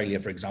in Australia,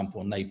 for example,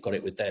 and they've got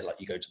it with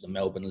you go to the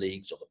Melbourne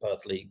leagues or the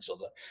Perth leagues or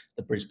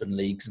the Brisbane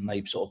leagues, and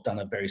they've sort of done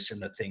a very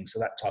similar thing. So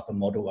that type of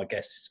model, I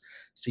guess,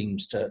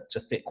 seems to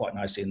fit quite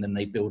nicely. And then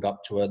they build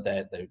up to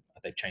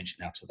they've changed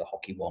it now to the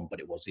Hockey One,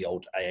 but it was the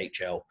old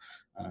AHL,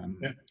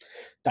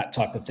 that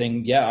type of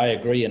thing. Yeah, I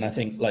agree. And I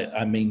think,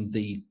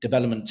 the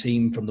development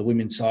team from the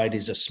women's side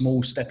is a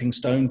small stepping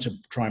stone to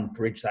try and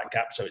bridge that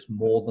gap. So it's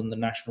more than the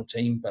national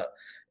team, but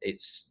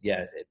it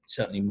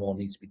certainly more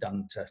needs to be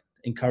done to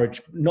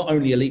encourage not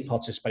only elite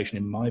participation,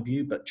 in my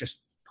view, but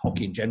just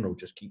hockey in general,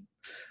 just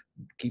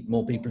keep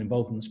more people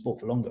involved in the sport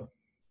for longer.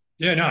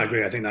 Yeah, no, I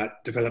agree. I think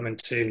that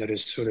development team that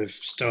has sort of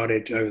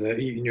started over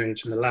in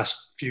the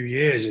last few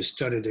years has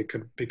started to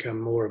become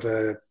more of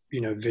a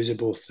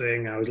visible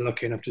thing. I was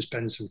lucky enough to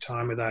spend some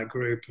time with that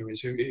group, and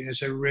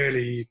it's a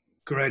really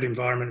great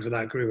environment for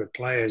that group of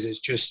players. It's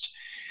just,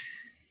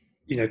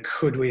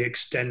 could we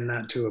extend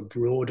that to a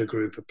broader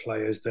group of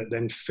players that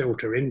then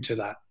filter into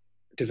that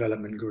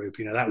development group?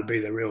 That would be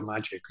the real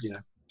magic.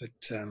 But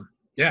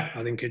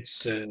I think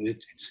it's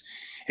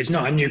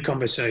not a new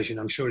conversation.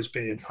 I know it's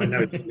been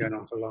going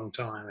on for a long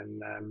time,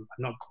 and I'm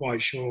not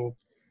quite sure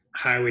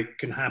how it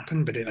can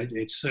happen, but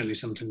it's certainly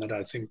something that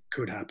I think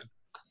could happen.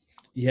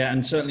 Yeah,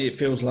 and certainly it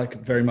feels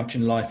like very much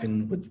in life,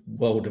 with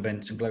world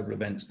events and global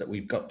events, that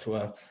we've got to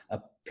a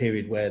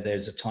period where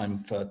there's a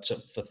time for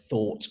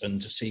thought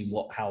and to see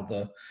how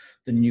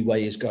the new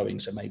way is going.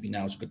 So maybe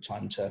now is a good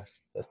time for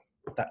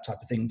that type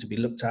of thing to be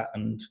looked at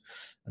and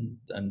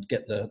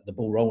get the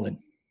ball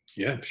rolling.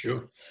 Yeah,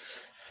 sure.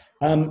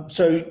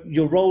 So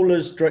your role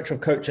as Director of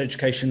Coach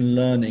Education and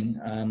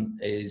Learning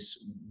is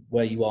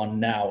where you are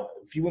now.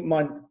 If you wouldn't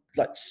mind,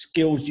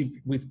 skills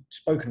we've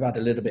spoken about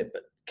a little bit,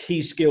 but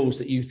key skills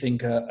that you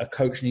think a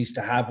coach needs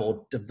to have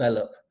or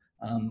develop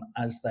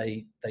as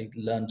they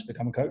learn to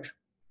become a coach?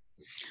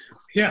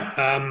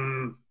 Yeah,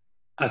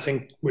 I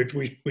think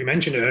we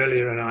mentioned it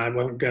earlier, and I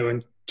won't go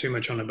in too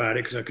much on about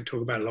it because I could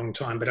talk about it a long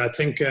time. But I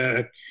think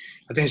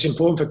it's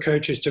important for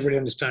coaches to really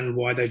understand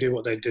why they do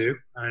what they do,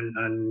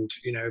 and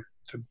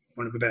for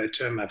want of a better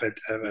term, have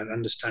an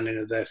understanding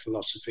of their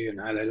philosophy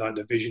and how they like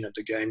the vision of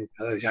the game,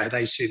 how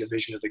they see the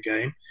vision of the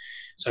game.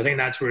 So I think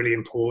that's really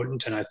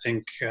important, and I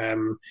think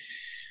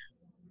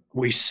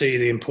we see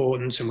the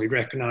importance and we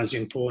recognize the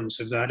importance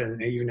of that.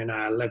 And even in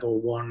our level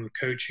 1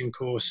 coaching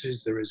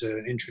courses, there is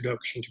an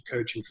introduction to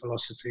coaching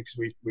philosophy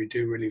because we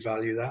do really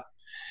value that.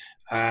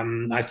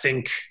 I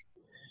think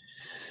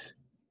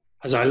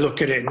as I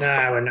look at it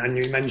now, and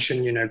you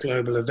mentioned,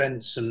 global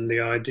events and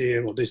the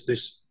idea, or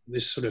this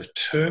sort of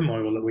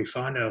turmoil that we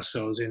find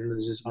ourselves in,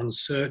 there's this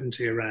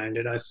uncertainty around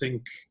it. I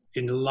think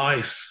in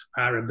life,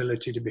 our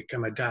ability to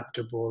become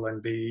adaptable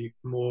and be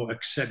more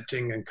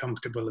accepting and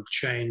comfortable of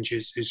change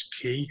is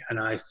key. And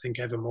I think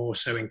ever more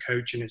so in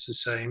coaching, it's the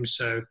same.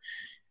 So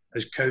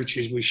as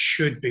coaches, we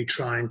should be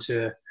trying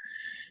to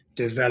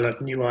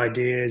develop new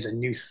ideas and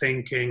new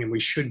thinking, and we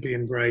should be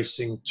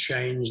embracing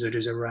change that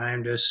is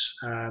around us.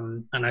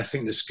 And I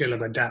think the skill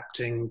of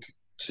adapting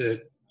to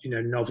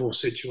novel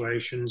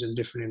situations and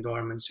different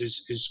environments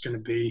is going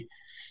to be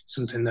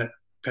something that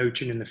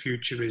coaching in the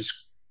future is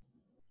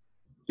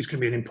going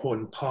to be an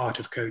important part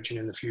of coaching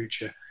in the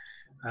future.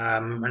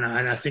 And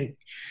I think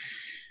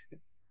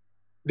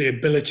the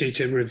ability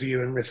to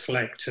review and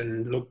reflect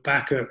and look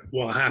back at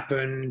what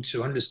happened,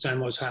 to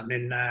understand what's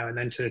happening now, and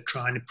then to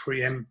try and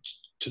preempt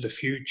to the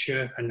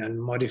future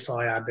and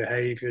modify our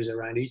behaviors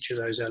around each of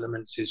those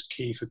elements is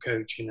key for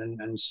coaching.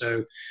 And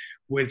so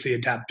with the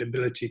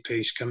adaptability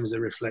piece comes the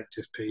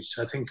reflective piece.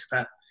 I think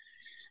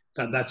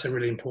that's a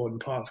really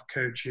important part for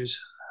coaches.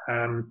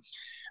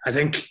 I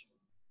think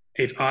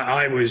if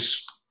I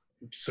was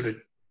sort of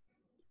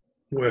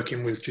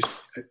working with just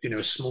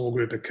a small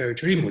group of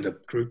coaches, or even with a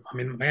group, I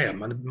mean, yeah,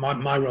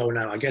 my role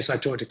now, I guess I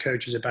talk to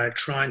coaches about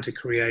trying to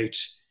create,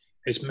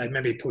 it's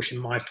maybe pushing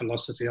my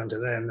philosophy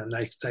onto them and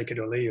they take it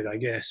or leave it, I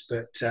guess.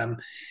 But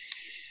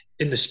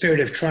in the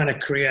spirit of trying to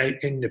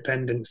create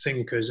independent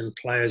thinkers and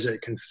players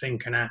that can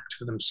think and act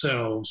for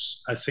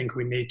themselves, I think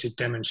we need to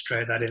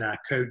demonstrate that in our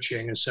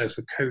coaching. And so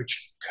for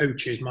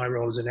coaches, my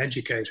role as an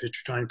educator is to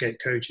try and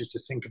get coaches to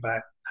think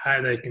about how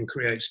they can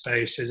create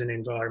spaces and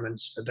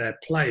environments for their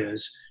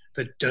players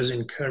that does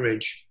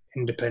encourage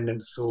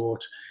independent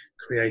thought,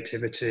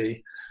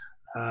 creativity,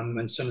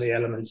 and some of the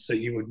elements that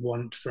you would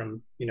want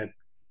from,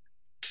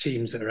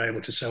 teams that are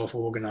able to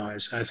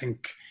self-organize. I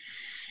think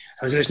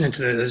I was listening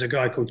to there's a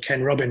guy called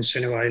Ken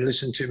Robinson who I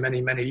listened to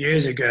many, many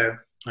years ago.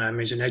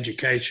 He's an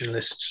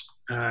educationalist,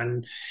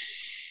 and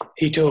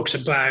he talks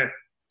about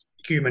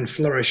human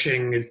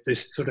flourishing is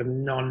this sort of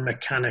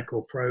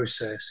non-mechanical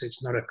process.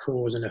 It's not a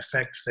cause and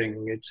effect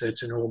thing. It's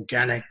an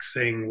organic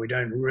thing. We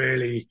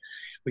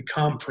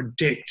can't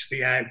predict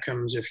the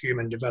outcomes of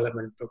human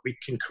development, but we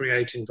can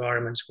create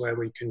environments where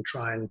we can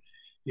try and,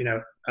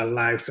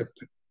 allow for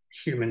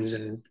humans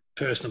and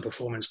personal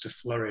performance to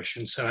flourish.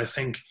 And so I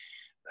think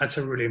that's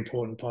a really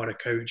important part of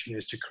coaching,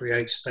 is to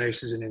create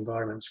spaces and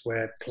environments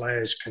where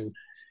players can,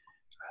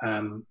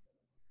 for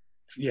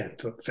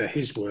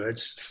his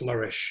words,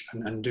 flourish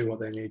and do what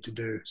they need to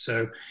do.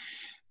 So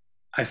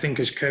I think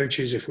as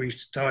coaches, if we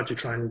start to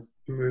try and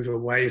move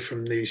away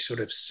from these sort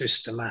of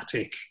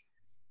systematic,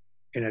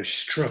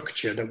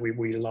 structure that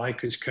we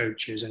like as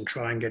coaches, and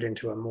try and get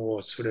into a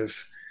more sort of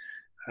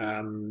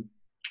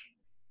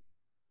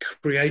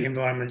create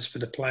environments for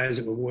the players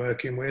that we're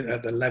working with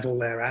at the level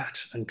they're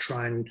at, and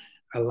try and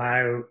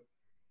allow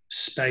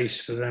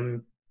space for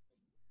them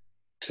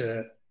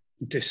to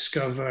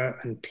discover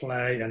and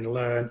play and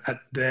learn at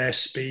their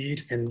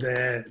speed in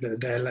their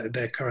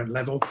current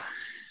level,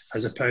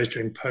 as opposed to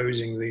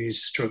imposing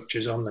these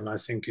structures on them, I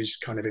think is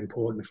kind of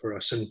important for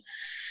us. And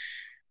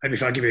maybe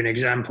if I give you an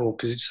example,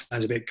 because it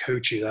sounds a bit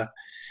coachy, that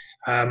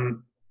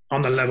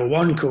on the level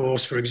 1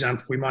 course, for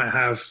example, we might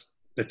have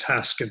the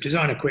task of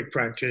design a quick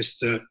practice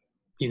that,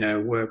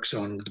 works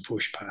on the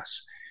push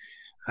pass.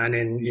 And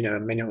in, a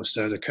minute or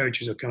so, the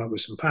coaches will come up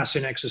with some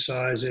passing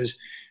exercises.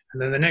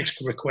 And then the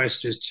next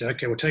request is to,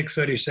 okay, we'll take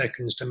 30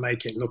 seconds to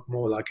make it look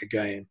more like a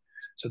game.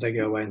 So they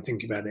go away and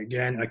think about it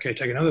again. Okay,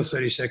 take another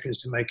 30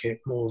 seconds to make it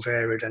more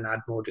varied and add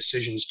more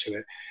decisions to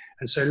it.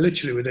 And so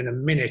literally within a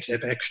minute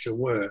of extra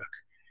work,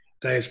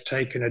 they've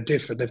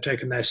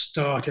taken their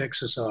start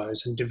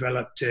exercise and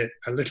developed it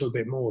a little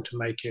bit more to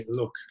make it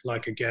look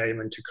like a game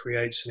and to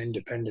create some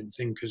independent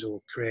thinkers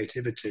or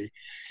creativity.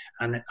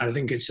 And I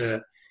think it's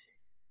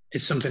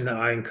something that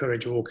I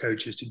encourage all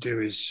coaches to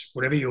do, is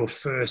whatever your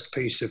first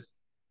practice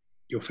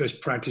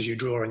you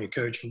draw on your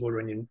coaching board or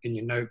in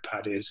your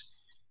notepad is,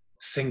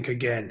 think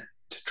again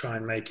to try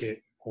and make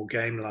it more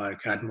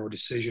game-like, add more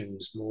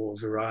decisions, more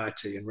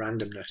variety and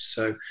randomness.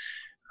 So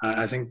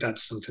I think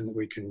that's something that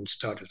we can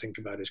start to think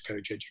about as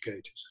coach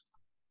educators.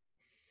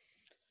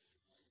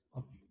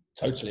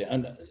 Totally.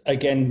 And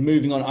again,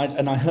 moving on,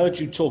 I heard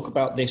you talk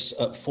about this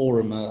at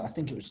Forum, I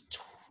think it was,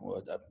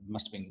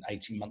 must have been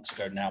 18 months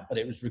ago now, but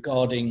it was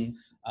regarding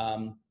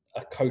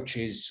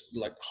coaches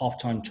like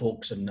halftime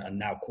talks and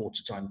now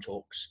quarter time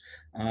talks.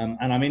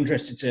 And I'm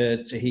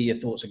interested to hear your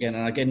thoughts again.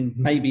 And again,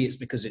 maybe it's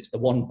because it's the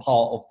one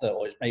part of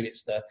or maybe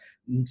it's the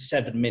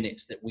 7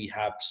 minutes that we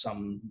have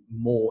some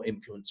more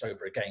influence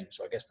over a game.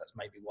 So I guess that's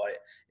maybe why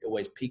it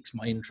always piques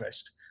my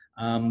interest.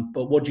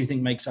 But what do you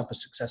think makes up a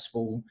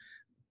successful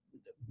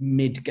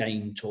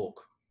mid-game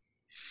talk?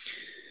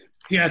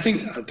 Yeah, I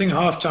think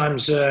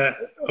halftime's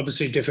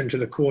obviously different to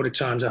the quarter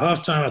times. At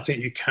halftime, I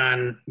think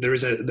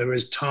there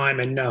is time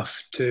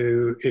enough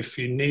to, if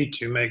you need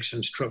to, make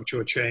some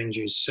structural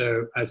changes.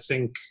 So I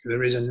think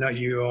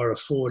you are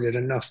afforded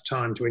enough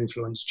time to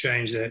influence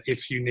change there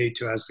if you need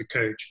to as the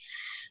coach.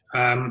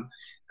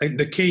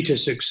 The key to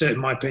success, in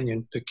my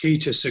opinion, the key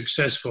to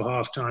successful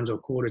halftimes or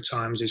quarter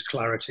times is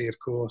clarity, of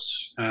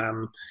course.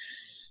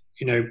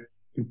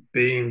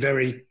 Being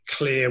very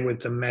clear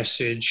with the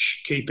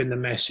message, keeping the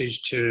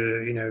message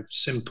to,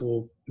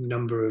 simple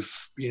number of,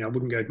 I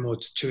wouldn't go more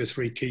to 2 or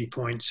 3 key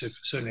points,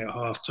 certainly at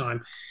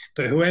halftime.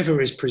 But whoever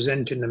is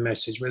presenting the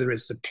message, whether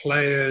it's the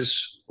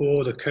players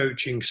or the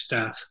coaching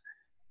staff,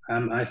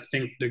 I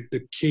think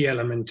the key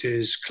element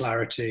is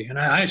clarity. And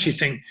I actually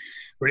think a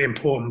really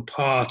important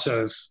part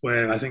of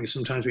where I think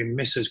sometimes we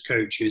miss as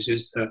coaches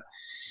is that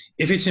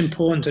if it's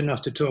important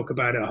enough to talk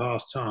about at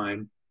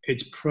halftime,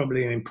 it's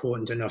probably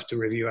important enough to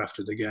review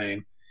after the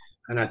game.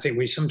 And I think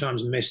we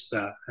sometimes miss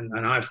that.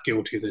 And I've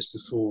guilty of this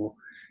before.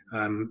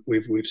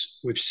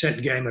 We've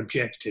set game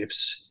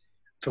objectives.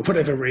 For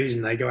whatever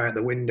reason, they go out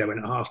the window, and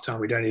at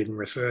halftime, we don't even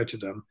refer to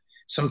them.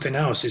 Something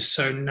else is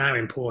so now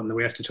important that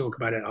we have to talk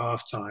about it at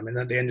halftime. And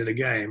at the end of the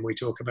game, we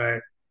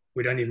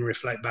don't even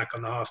reflect back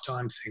on the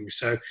halftime thing.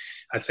 So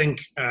I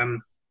think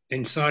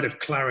inside of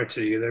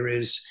clarity, there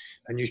is,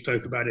 and you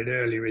spoke about it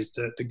earlier, is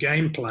that the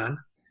game plan.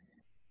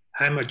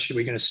 How much are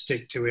we going to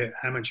stick to it?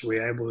 How much are we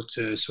able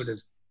to sort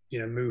of,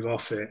 move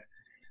off it?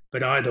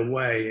 But either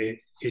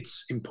way,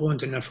 it's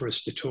important enough for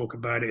us to talk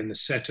about it in the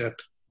setup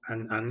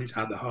and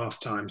at the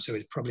halftime. So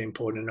it's probably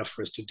important enough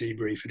for us to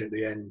debrief it at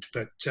the end.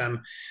 But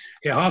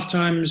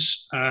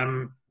halftimes,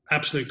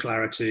 absolute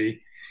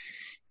clarity.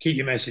 Keep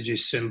your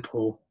messages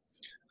simple.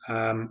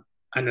 And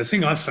the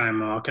thing I've found,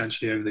 Mark,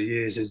 actually over the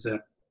years is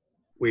that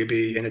we'd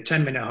be in a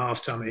 10-minute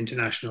halftime at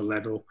international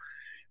level.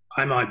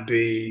 I might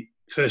be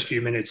first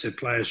few minutes of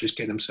players just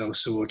get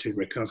themselves sorted,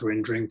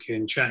 recovering,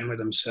 drinking, chatting with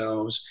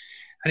themselves.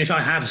 And if I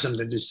have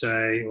something to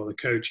say, or the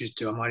coaches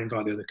do, I might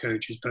invite the other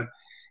coaches. But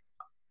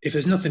if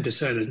there's nothing to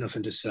say, there's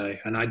nothing to say.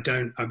 And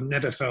I've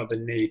never felt the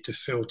need to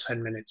fill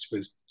 10 minutes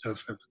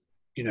of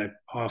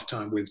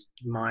halftime with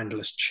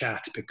mindless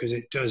chat, because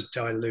it does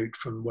dilute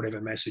from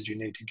whatever message you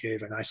need to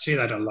give. And I see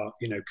that a lot.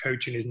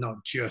 Coaching is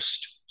not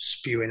just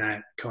spewing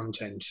out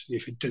content.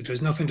 If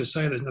there's nothing to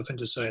say, there's nothing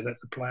to say. Let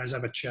the players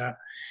have a chat.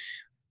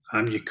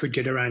 You could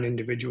get around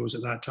individuals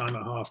at that time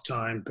at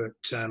halftime, but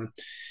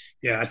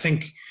I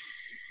think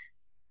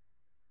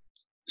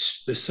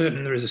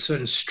there is a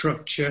certain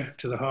structure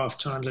to the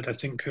halftime that I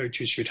think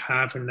coaches should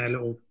have in their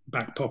little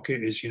back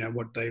pocket. Is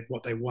what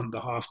they want the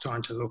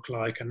halftime to look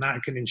like, and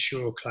that can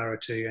ensure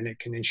clarity, and it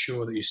can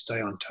ensure that you stay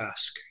on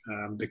task.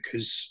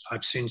 Because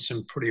I've seen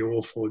some pretty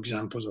awful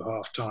examples of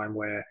halftime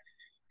where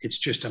it's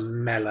just a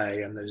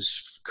melee, and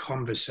there's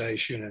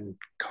conversation and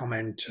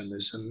comment, and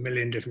there's a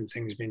million different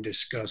things being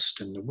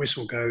discussed, and the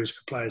whistle goes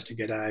for players to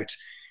get out,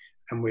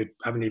 and we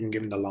haven't even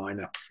given the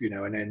lineup,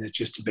 and then it's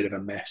just a bit of a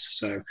mess.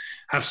 So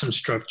have some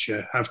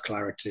structure, have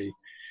clarity,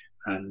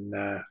 and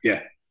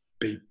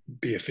be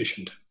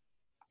efficient.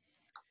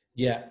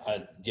 Yeah,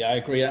 I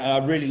agree. I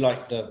really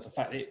like the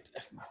fact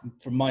that,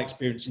 from my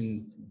experience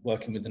in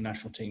working with the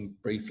national team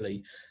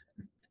briefly,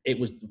 it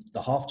was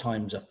the half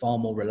times are far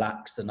more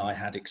relaxed than I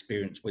had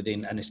experience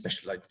within, and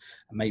especially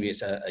maybe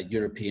it's a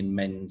European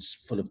men's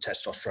full of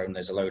testosterone.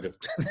 There's a load of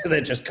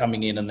they're just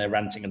coming in and they're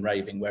ranting and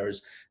raving,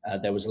 whereas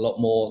there was a lot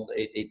more.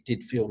 It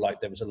did feel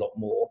like there was a lot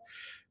more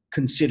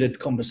considered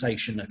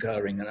conversation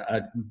occurring.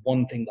 And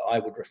one thing that I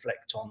would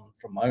reflect on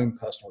from my own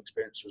personal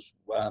experience was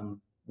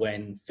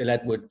when Phil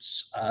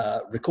Edwards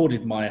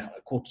recorded my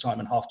quarter-time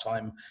and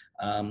half-time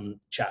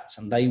chats,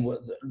 and they were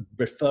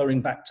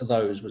referring back to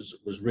those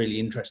was really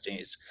interesting.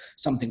 It's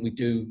something we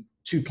do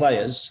to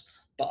players,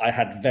 but I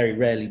had very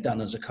rarely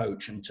done as a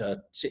coach. And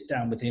to sit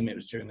down with him, it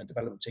was during the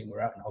development team, we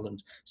were out in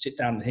Holland, sit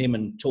down with him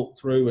and talk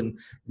through and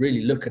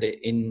really look at it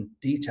in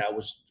detail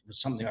was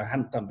something I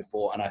hadn't done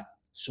before, and I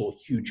saw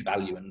huge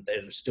value. And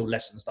there are still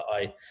lessons that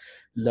I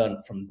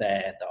learned from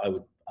there that I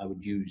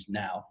would use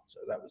now. So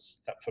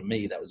that for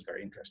me, that was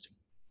very interesting.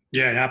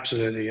 Yeah,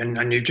 absolutely.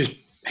 And you just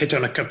hit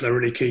on a couple of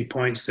really key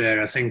points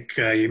there. I think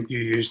you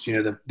used,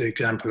 the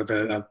example of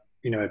a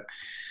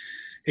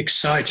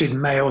excited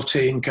male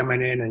team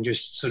coming in and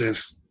just sort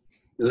of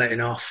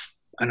letting off.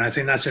 And I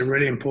think that's a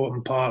really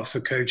important part for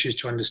coaches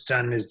to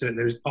understand, is that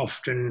there's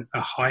often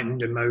a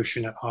heightened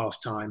emotion at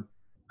halftime.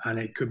 And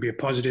it could be a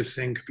positive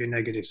thing, could be a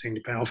negative thing,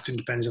 often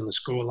depends on the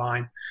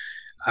scoreline.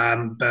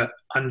 But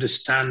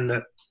understand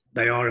that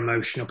they are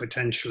emotional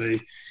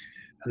potentially.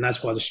 And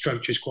that's why the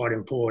structure is quite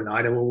important.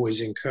 I'd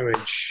always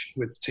encourage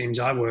with teams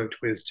I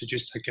worked with to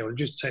just take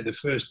the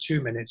first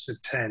 2 minutes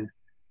of 10,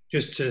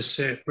 just to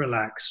sit,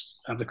 relax,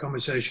 have the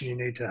conversation you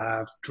need to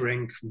have,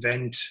 drink,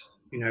 vent,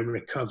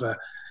 recover,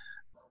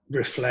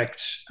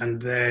 reflect,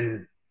 and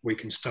then we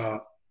can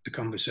start the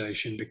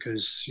conversation,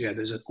 because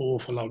there's an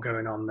awful lot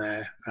going on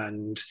there,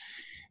 and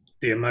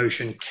the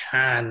emotion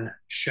can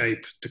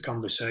shape the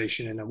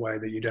conversation in a way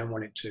that you don't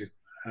want it to.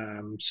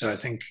 So I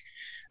think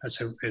it's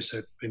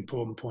an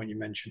important point you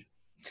mentioned.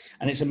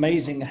 And it's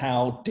amazing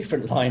how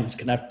different lines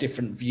can have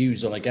different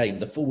views on a game.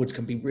 The forwards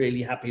can be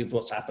really happy with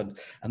what's happened,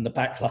 and the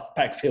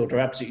backfield are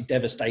absolutely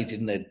devastated,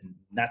 and they're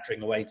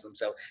nattering away to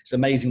themselves. It's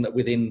amazing that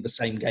within the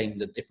same game,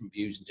 the different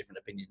views and different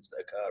opinions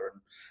that occur.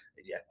 And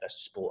that's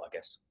sport, I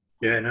guess.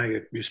 Yeah,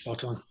 no, you're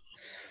spot on.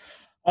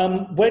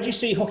 Where do you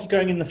see hockey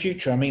going in the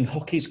future? I mean,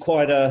 hockey's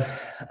quite a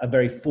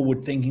very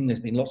forward thinking. There's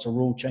been lots of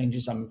rule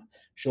changes. I'm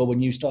sure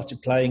when you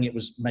started playing, it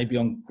was maybe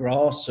on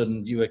grass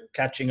and you were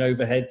catching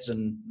overheads,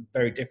 and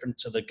very different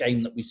to the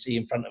game that we see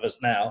in front of us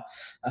now.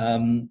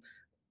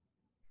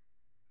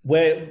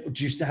 Where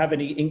do you have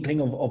any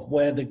inkling of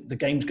where the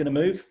game's going to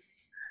move?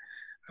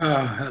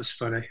 Oh, that's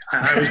funny.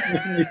 I was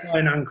definitely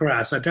playing on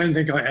grass. I don't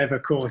think I ever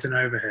caught an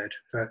overhead,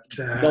 but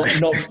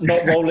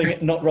not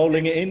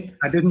rolling it in.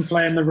 I didn't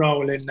play in the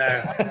roll in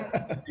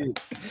there.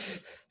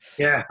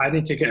 Yeah, I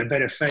need to get a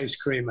better face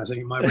cream, I think,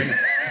 in my ring.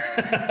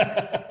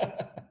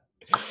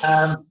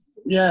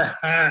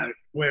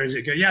 Where is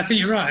it going? Yeah, I think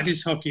you're right. It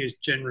is hockey is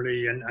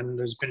generally, and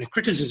there's been a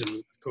criticism,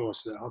 of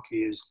course, that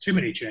hockey is too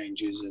many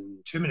changes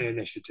and too many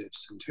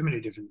initiatives and too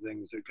many different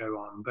things that go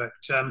on. But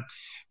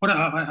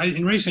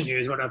in recent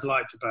years, what I've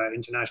liked about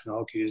international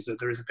hockey is that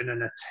there has been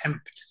an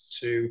attempt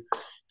to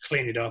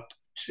clean it up,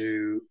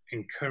 to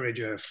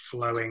encourage a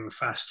flowing,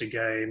 faster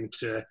game,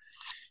 to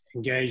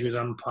engage with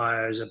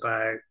umpires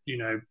about,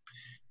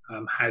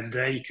 how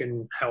they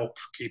can help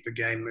keep a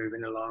game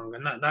moving along,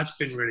 and that's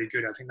been really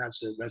good. I think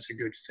that's a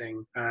good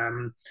thing.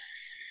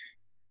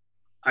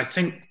 I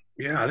think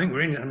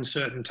we're in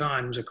uncertain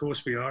times. Of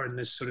course, we are in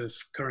this sort of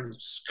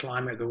current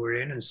climate that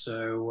we're in, and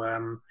so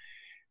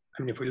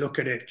if we look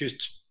at it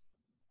just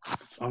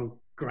on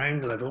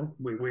ground level,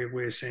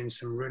 we're seeing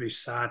some really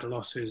sad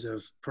losses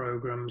of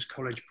programs,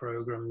 college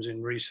programs,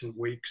 in recent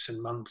weeks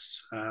and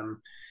months,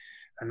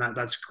 and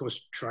that's of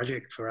course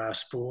tragic for our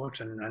sport,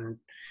 and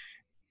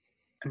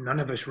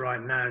none of us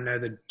right now know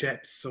the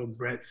depth or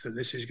breadth that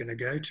this is going to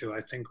go to.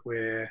 I think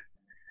we're,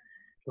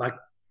 like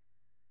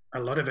a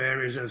lot of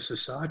areas of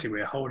society,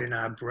 we're holding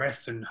our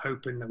breath and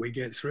hoping that we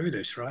get through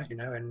this, right?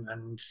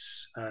 And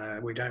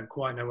we don't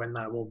quite know when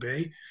that will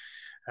be.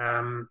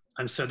 And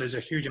so there's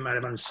a huge amount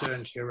of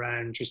uncertainty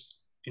around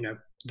just,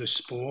 the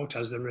sport,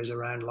 as there is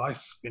around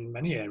life in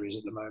many areas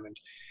at the moment.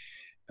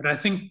 But I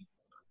think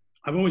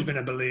I've always been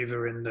a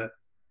believer in that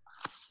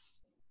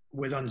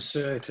with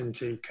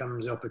uncertainty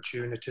comes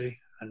opportunity.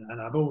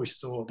 And I've always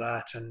thought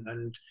that,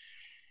 and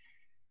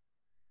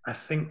I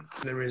think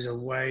there is a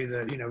way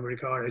that,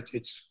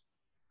 it's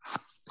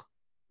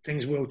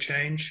things will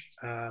change.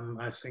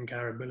 I think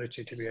our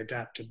ability to be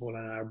adaptable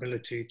and our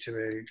ability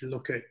to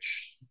look at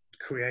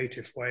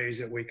creative ways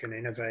that we can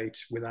innovate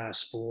with our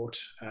sport,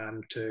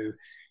 to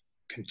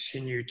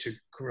continue to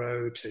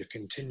grow, to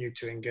continue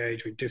to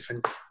engage with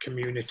different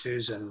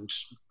communities and,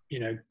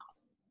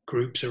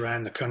 groups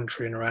around the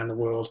country and around the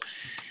world.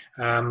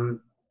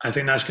 I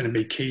think that's going to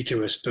be key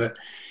to us. But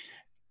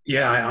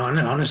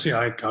honestly,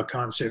 I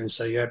can't sit and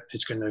say,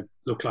 it's going to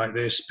look like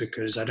this,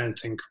 because I don't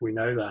think we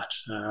know that.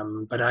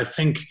 But I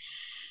think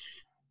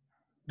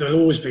there'll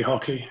always be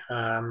hockey.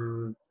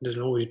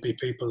 There'll always be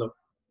people that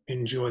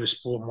enjoy the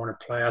sport and want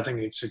to play. I think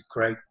it's a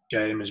great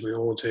game, as we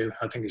all do.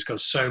 I think it's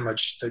got so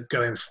much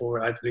going for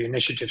it. The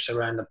initiatives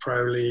around the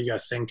Pro League, I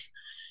think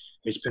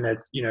it's been a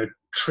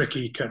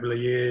tricky couple of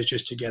years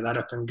just to get that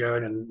up and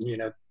going, and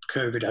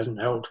COVID hasn't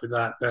helped with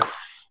that. But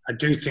I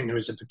do think there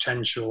is a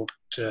potential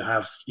to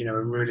have,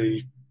 a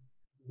really,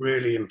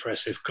 really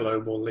impressive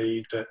global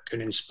league that can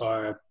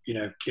inspire,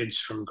 kids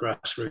from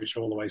grassroots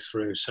all the way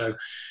through. So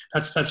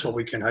that's what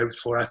we can hope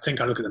for. I think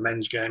I look at the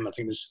men's game. I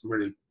think there's some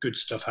really good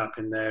stuff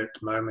happening there at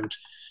the moment,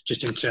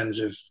 just in terms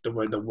of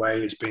the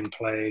way it's being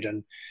played.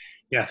 And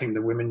I think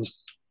the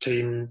women's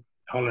team,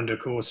 Holland, of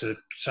course, are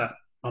sat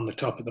on the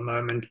top at the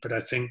moment, but I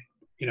think,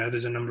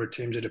 there's a number of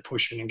teams that are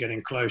pushing and getting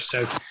close.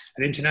 So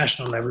at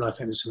international level, I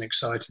think there's some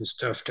exciting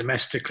stuff.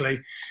 Domestically,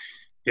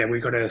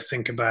 we've got to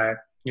think about,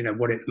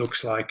 what it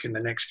looks like in the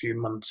next few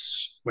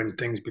months when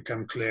things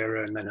become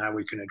clearer, and then how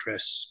we can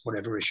address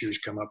whatever issues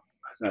come up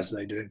as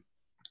they do.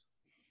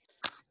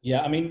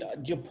 Yeah, I mean,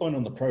 your point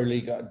on the Pro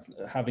League,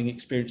 having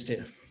experienced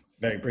it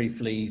very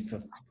briefly,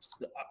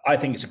 I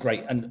think it's a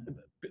great, and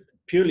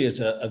purely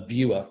as a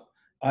viewer,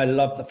 I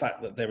love the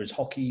fact that there is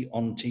hockey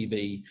on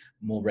TV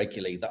more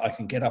regularly, that I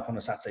can get up on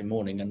a Saturday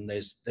morning and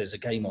there's a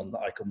game on that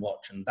I can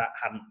watch, and that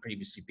hadn't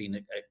previously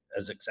been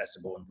as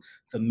accessible. And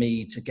for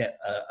me to get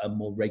a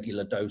more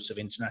regular dose of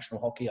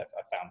international hockey, I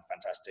found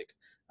fantastic.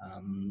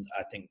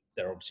 I think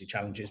there are obviously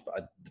challenges,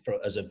 but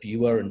as a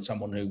viewer and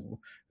someone who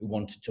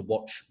wanted to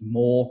watch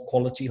more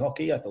quality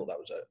hockey, I thought that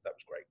was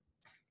great.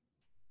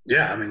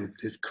 Yeah, I mean,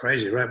 it's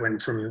crazy, right?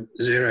 Went from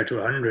 0 to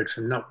 100,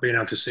 from not being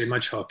able to see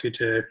much hockey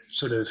to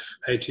sort of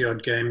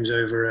 80-odd games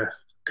over a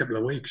couple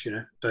of weeks, you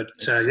know. But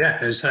yeah,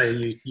 as I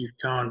say, you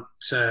can't,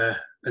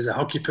 as a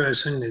hockey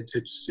person,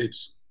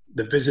 it's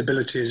the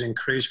visibility has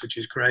increased, which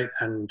is great,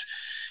 and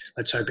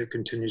let's hope it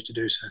continues to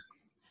do so.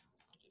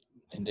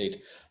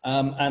 Indeed.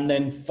 And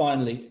then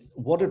finally,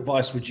 what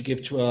advice would you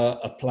give to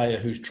a player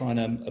who's trying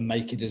to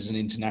make it as an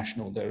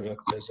international?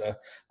 There's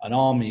an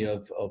army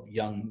of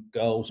young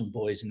girls and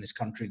boys in this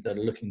country that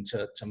are looking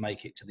to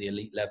make it to the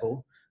elite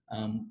level.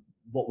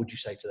 What would you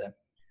say to them?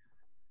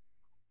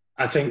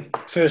 I think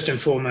first and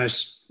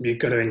foremost, you've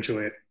got to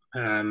enjoy it.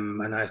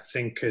 And I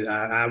think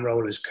our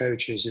role as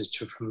coaches is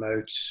to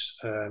promote,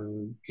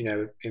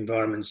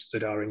 environments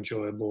that are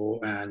enjoyable.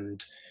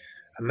 And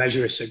a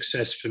measure of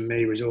success for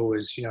me was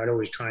always, I'd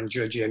always try and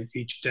judge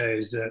each day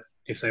is that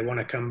if they want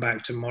to come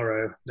back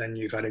tomorrow, then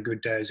you've had a good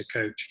day as a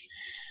coach.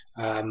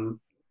 And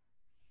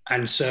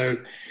so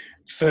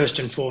first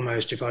and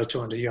foremost, if I was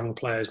talking to young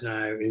players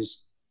now,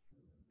 is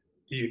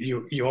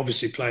you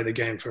obviously play the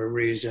game for a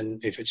reason.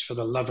 If it's for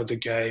the love of the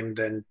game,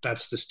 then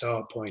that's the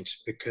start point,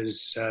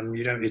 because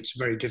it's a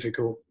very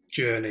difficult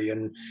journey.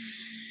 And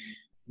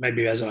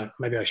maybe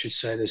I should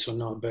say this or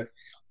not, but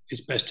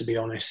it's best to be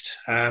honest.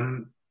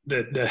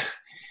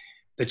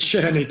 The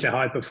journey to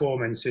high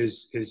performance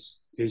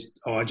is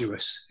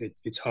arduous.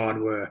 It's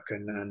hard work,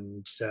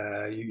 and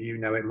you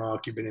know it,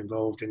 Mark. You've been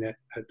involved in it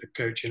at the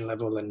coaching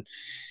level, and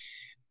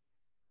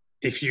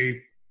if you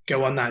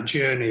go on that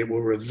journey, it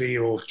will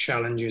reveal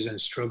challenges and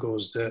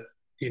struggles that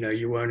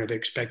you won't have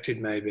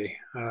expected, maybe.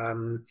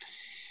 And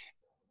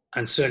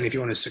certainly, if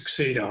you want to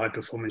succeed at high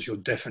performance, you'll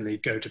definitely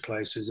go to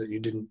places that you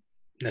didn't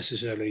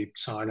necessarily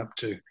sign up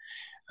to.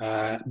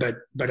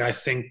 But I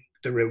think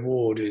the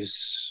reward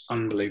is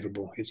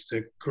unbelievable. It's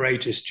the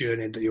greatest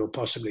journey that you'll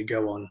possibly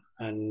go on.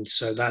 And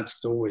so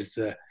that's always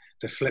the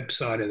flip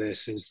side of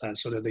this, is that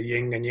sort of the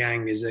yin and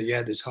yang, is that,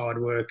 yeah, there's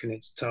hard work and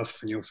it's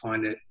tough and you'll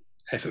find it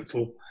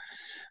effortful.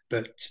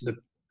 But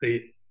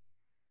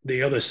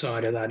the other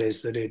side of that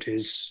is that it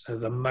is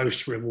the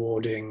most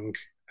rewarding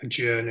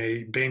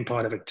journey. Being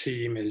part of a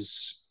team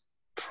is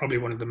probably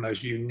one of the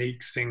most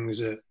unique things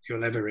that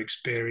you'll ever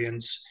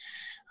experience.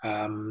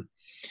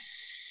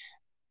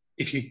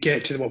 If you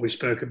get to what we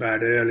spoke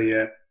about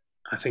earlier,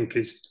 I think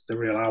is the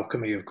real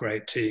alchemy of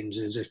great teams,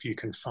 is if you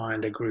can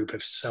find a group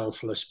of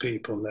selfless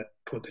people that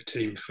put the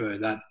team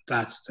first.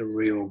 That's the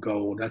real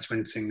goal. That's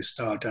when things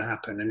start to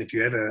happen. And if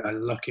you ever are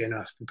lucky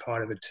enough to be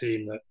part of a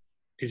team that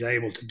is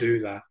able to do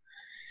that,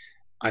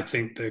 I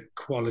think the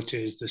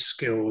qualities, the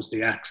skills,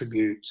 the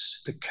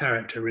attributes, the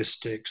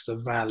characteristics, the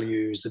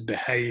values, the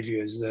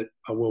behaviours that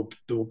will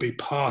be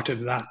part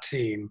of that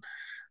team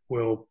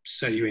will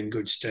set you in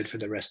good stead for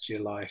the rest of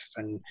your life.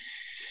 And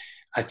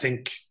I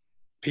think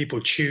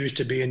people choose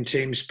to be in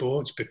team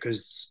sports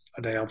because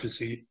they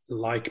obviously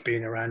like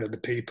being around other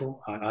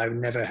people. I've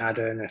never had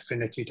an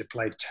affinity to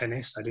play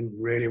tennis. I didn't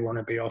really want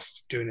to be off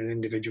doing an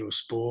individual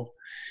sport.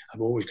 I've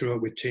always grew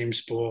up with team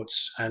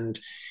sports, and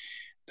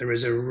there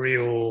is a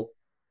real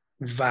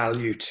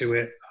value to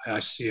it. I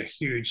see a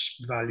huge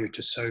value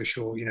to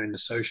social, in the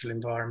social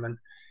environment.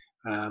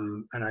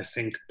 And I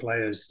think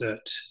players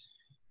that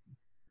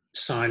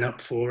sign up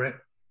for it,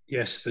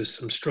 yes, there's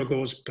some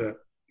struggles, but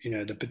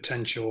the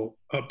potential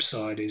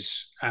upside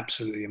is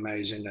absolutely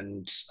amazing.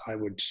 And I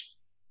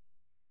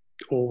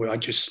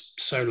just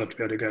so love to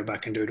be able to go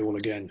back and do it all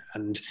again.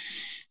 And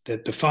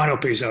the final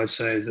piece I would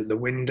say is that the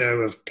window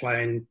of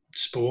playing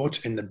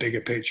sport in the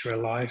bigger picture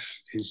of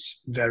life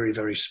is very,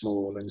 very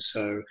small. And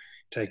so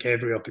take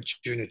every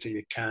opportunity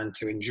you can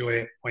to enjoy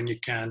it when you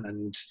can.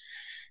 And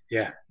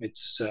yeah,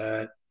 it's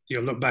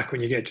you'll look back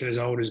when you get to as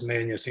old as me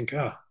and you'll think,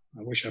 oh,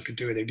 I wish I could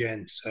do it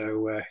again.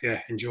 So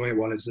enjoy it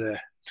while it's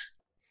there.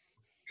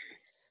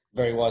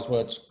 Very wise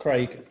words.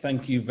 Craig,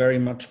 thank you very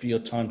much for your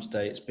time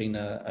today. It's been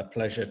a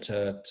pleasure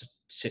to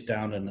sit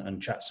down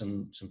and chat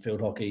some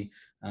field hockey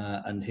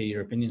and hear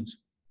your opinions.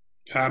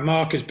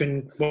 Mark, it's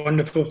been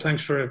wonderful.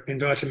 Thanks for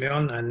inviting me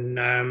on.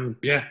 And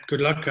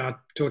good luck. I'll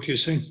talk to you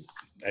soon.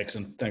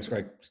 Excellent. Thanks,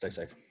 Craig. Stay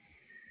safe.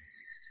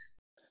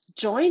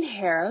 Join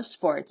Harrow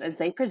Sports as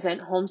they present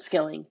home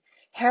skilling.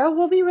 Harrow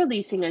will be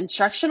releasing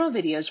instructional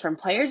videos from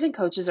players and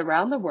coaches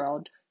around the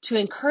world to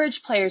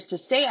encourage players to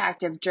stay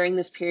active during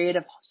this period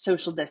of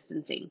social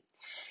distancing.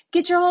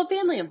 Get your whole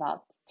family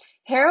involved.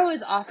 Harrow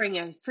is offering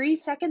a free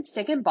second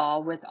stick and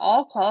ball with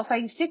all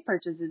qualifying stick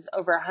purchases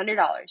over $100.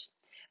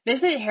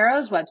 Visit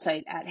Harrow's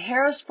website at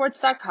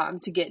harrowsports.com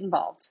to get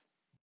involved.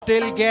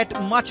 Still get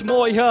much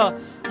more here.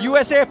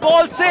 USA,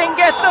 Paul Singh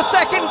gets the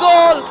second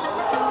goal.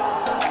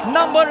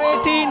 Number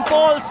 18,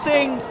 Paul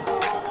Singh,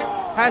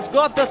 has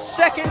got the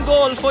second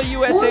goal for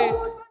USA.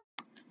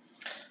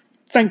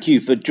 Thank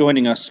you for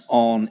joining us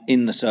on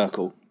In the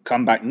Circle.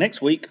 Come back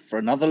next week for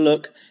another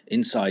look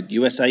inside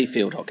USA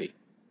field hockey.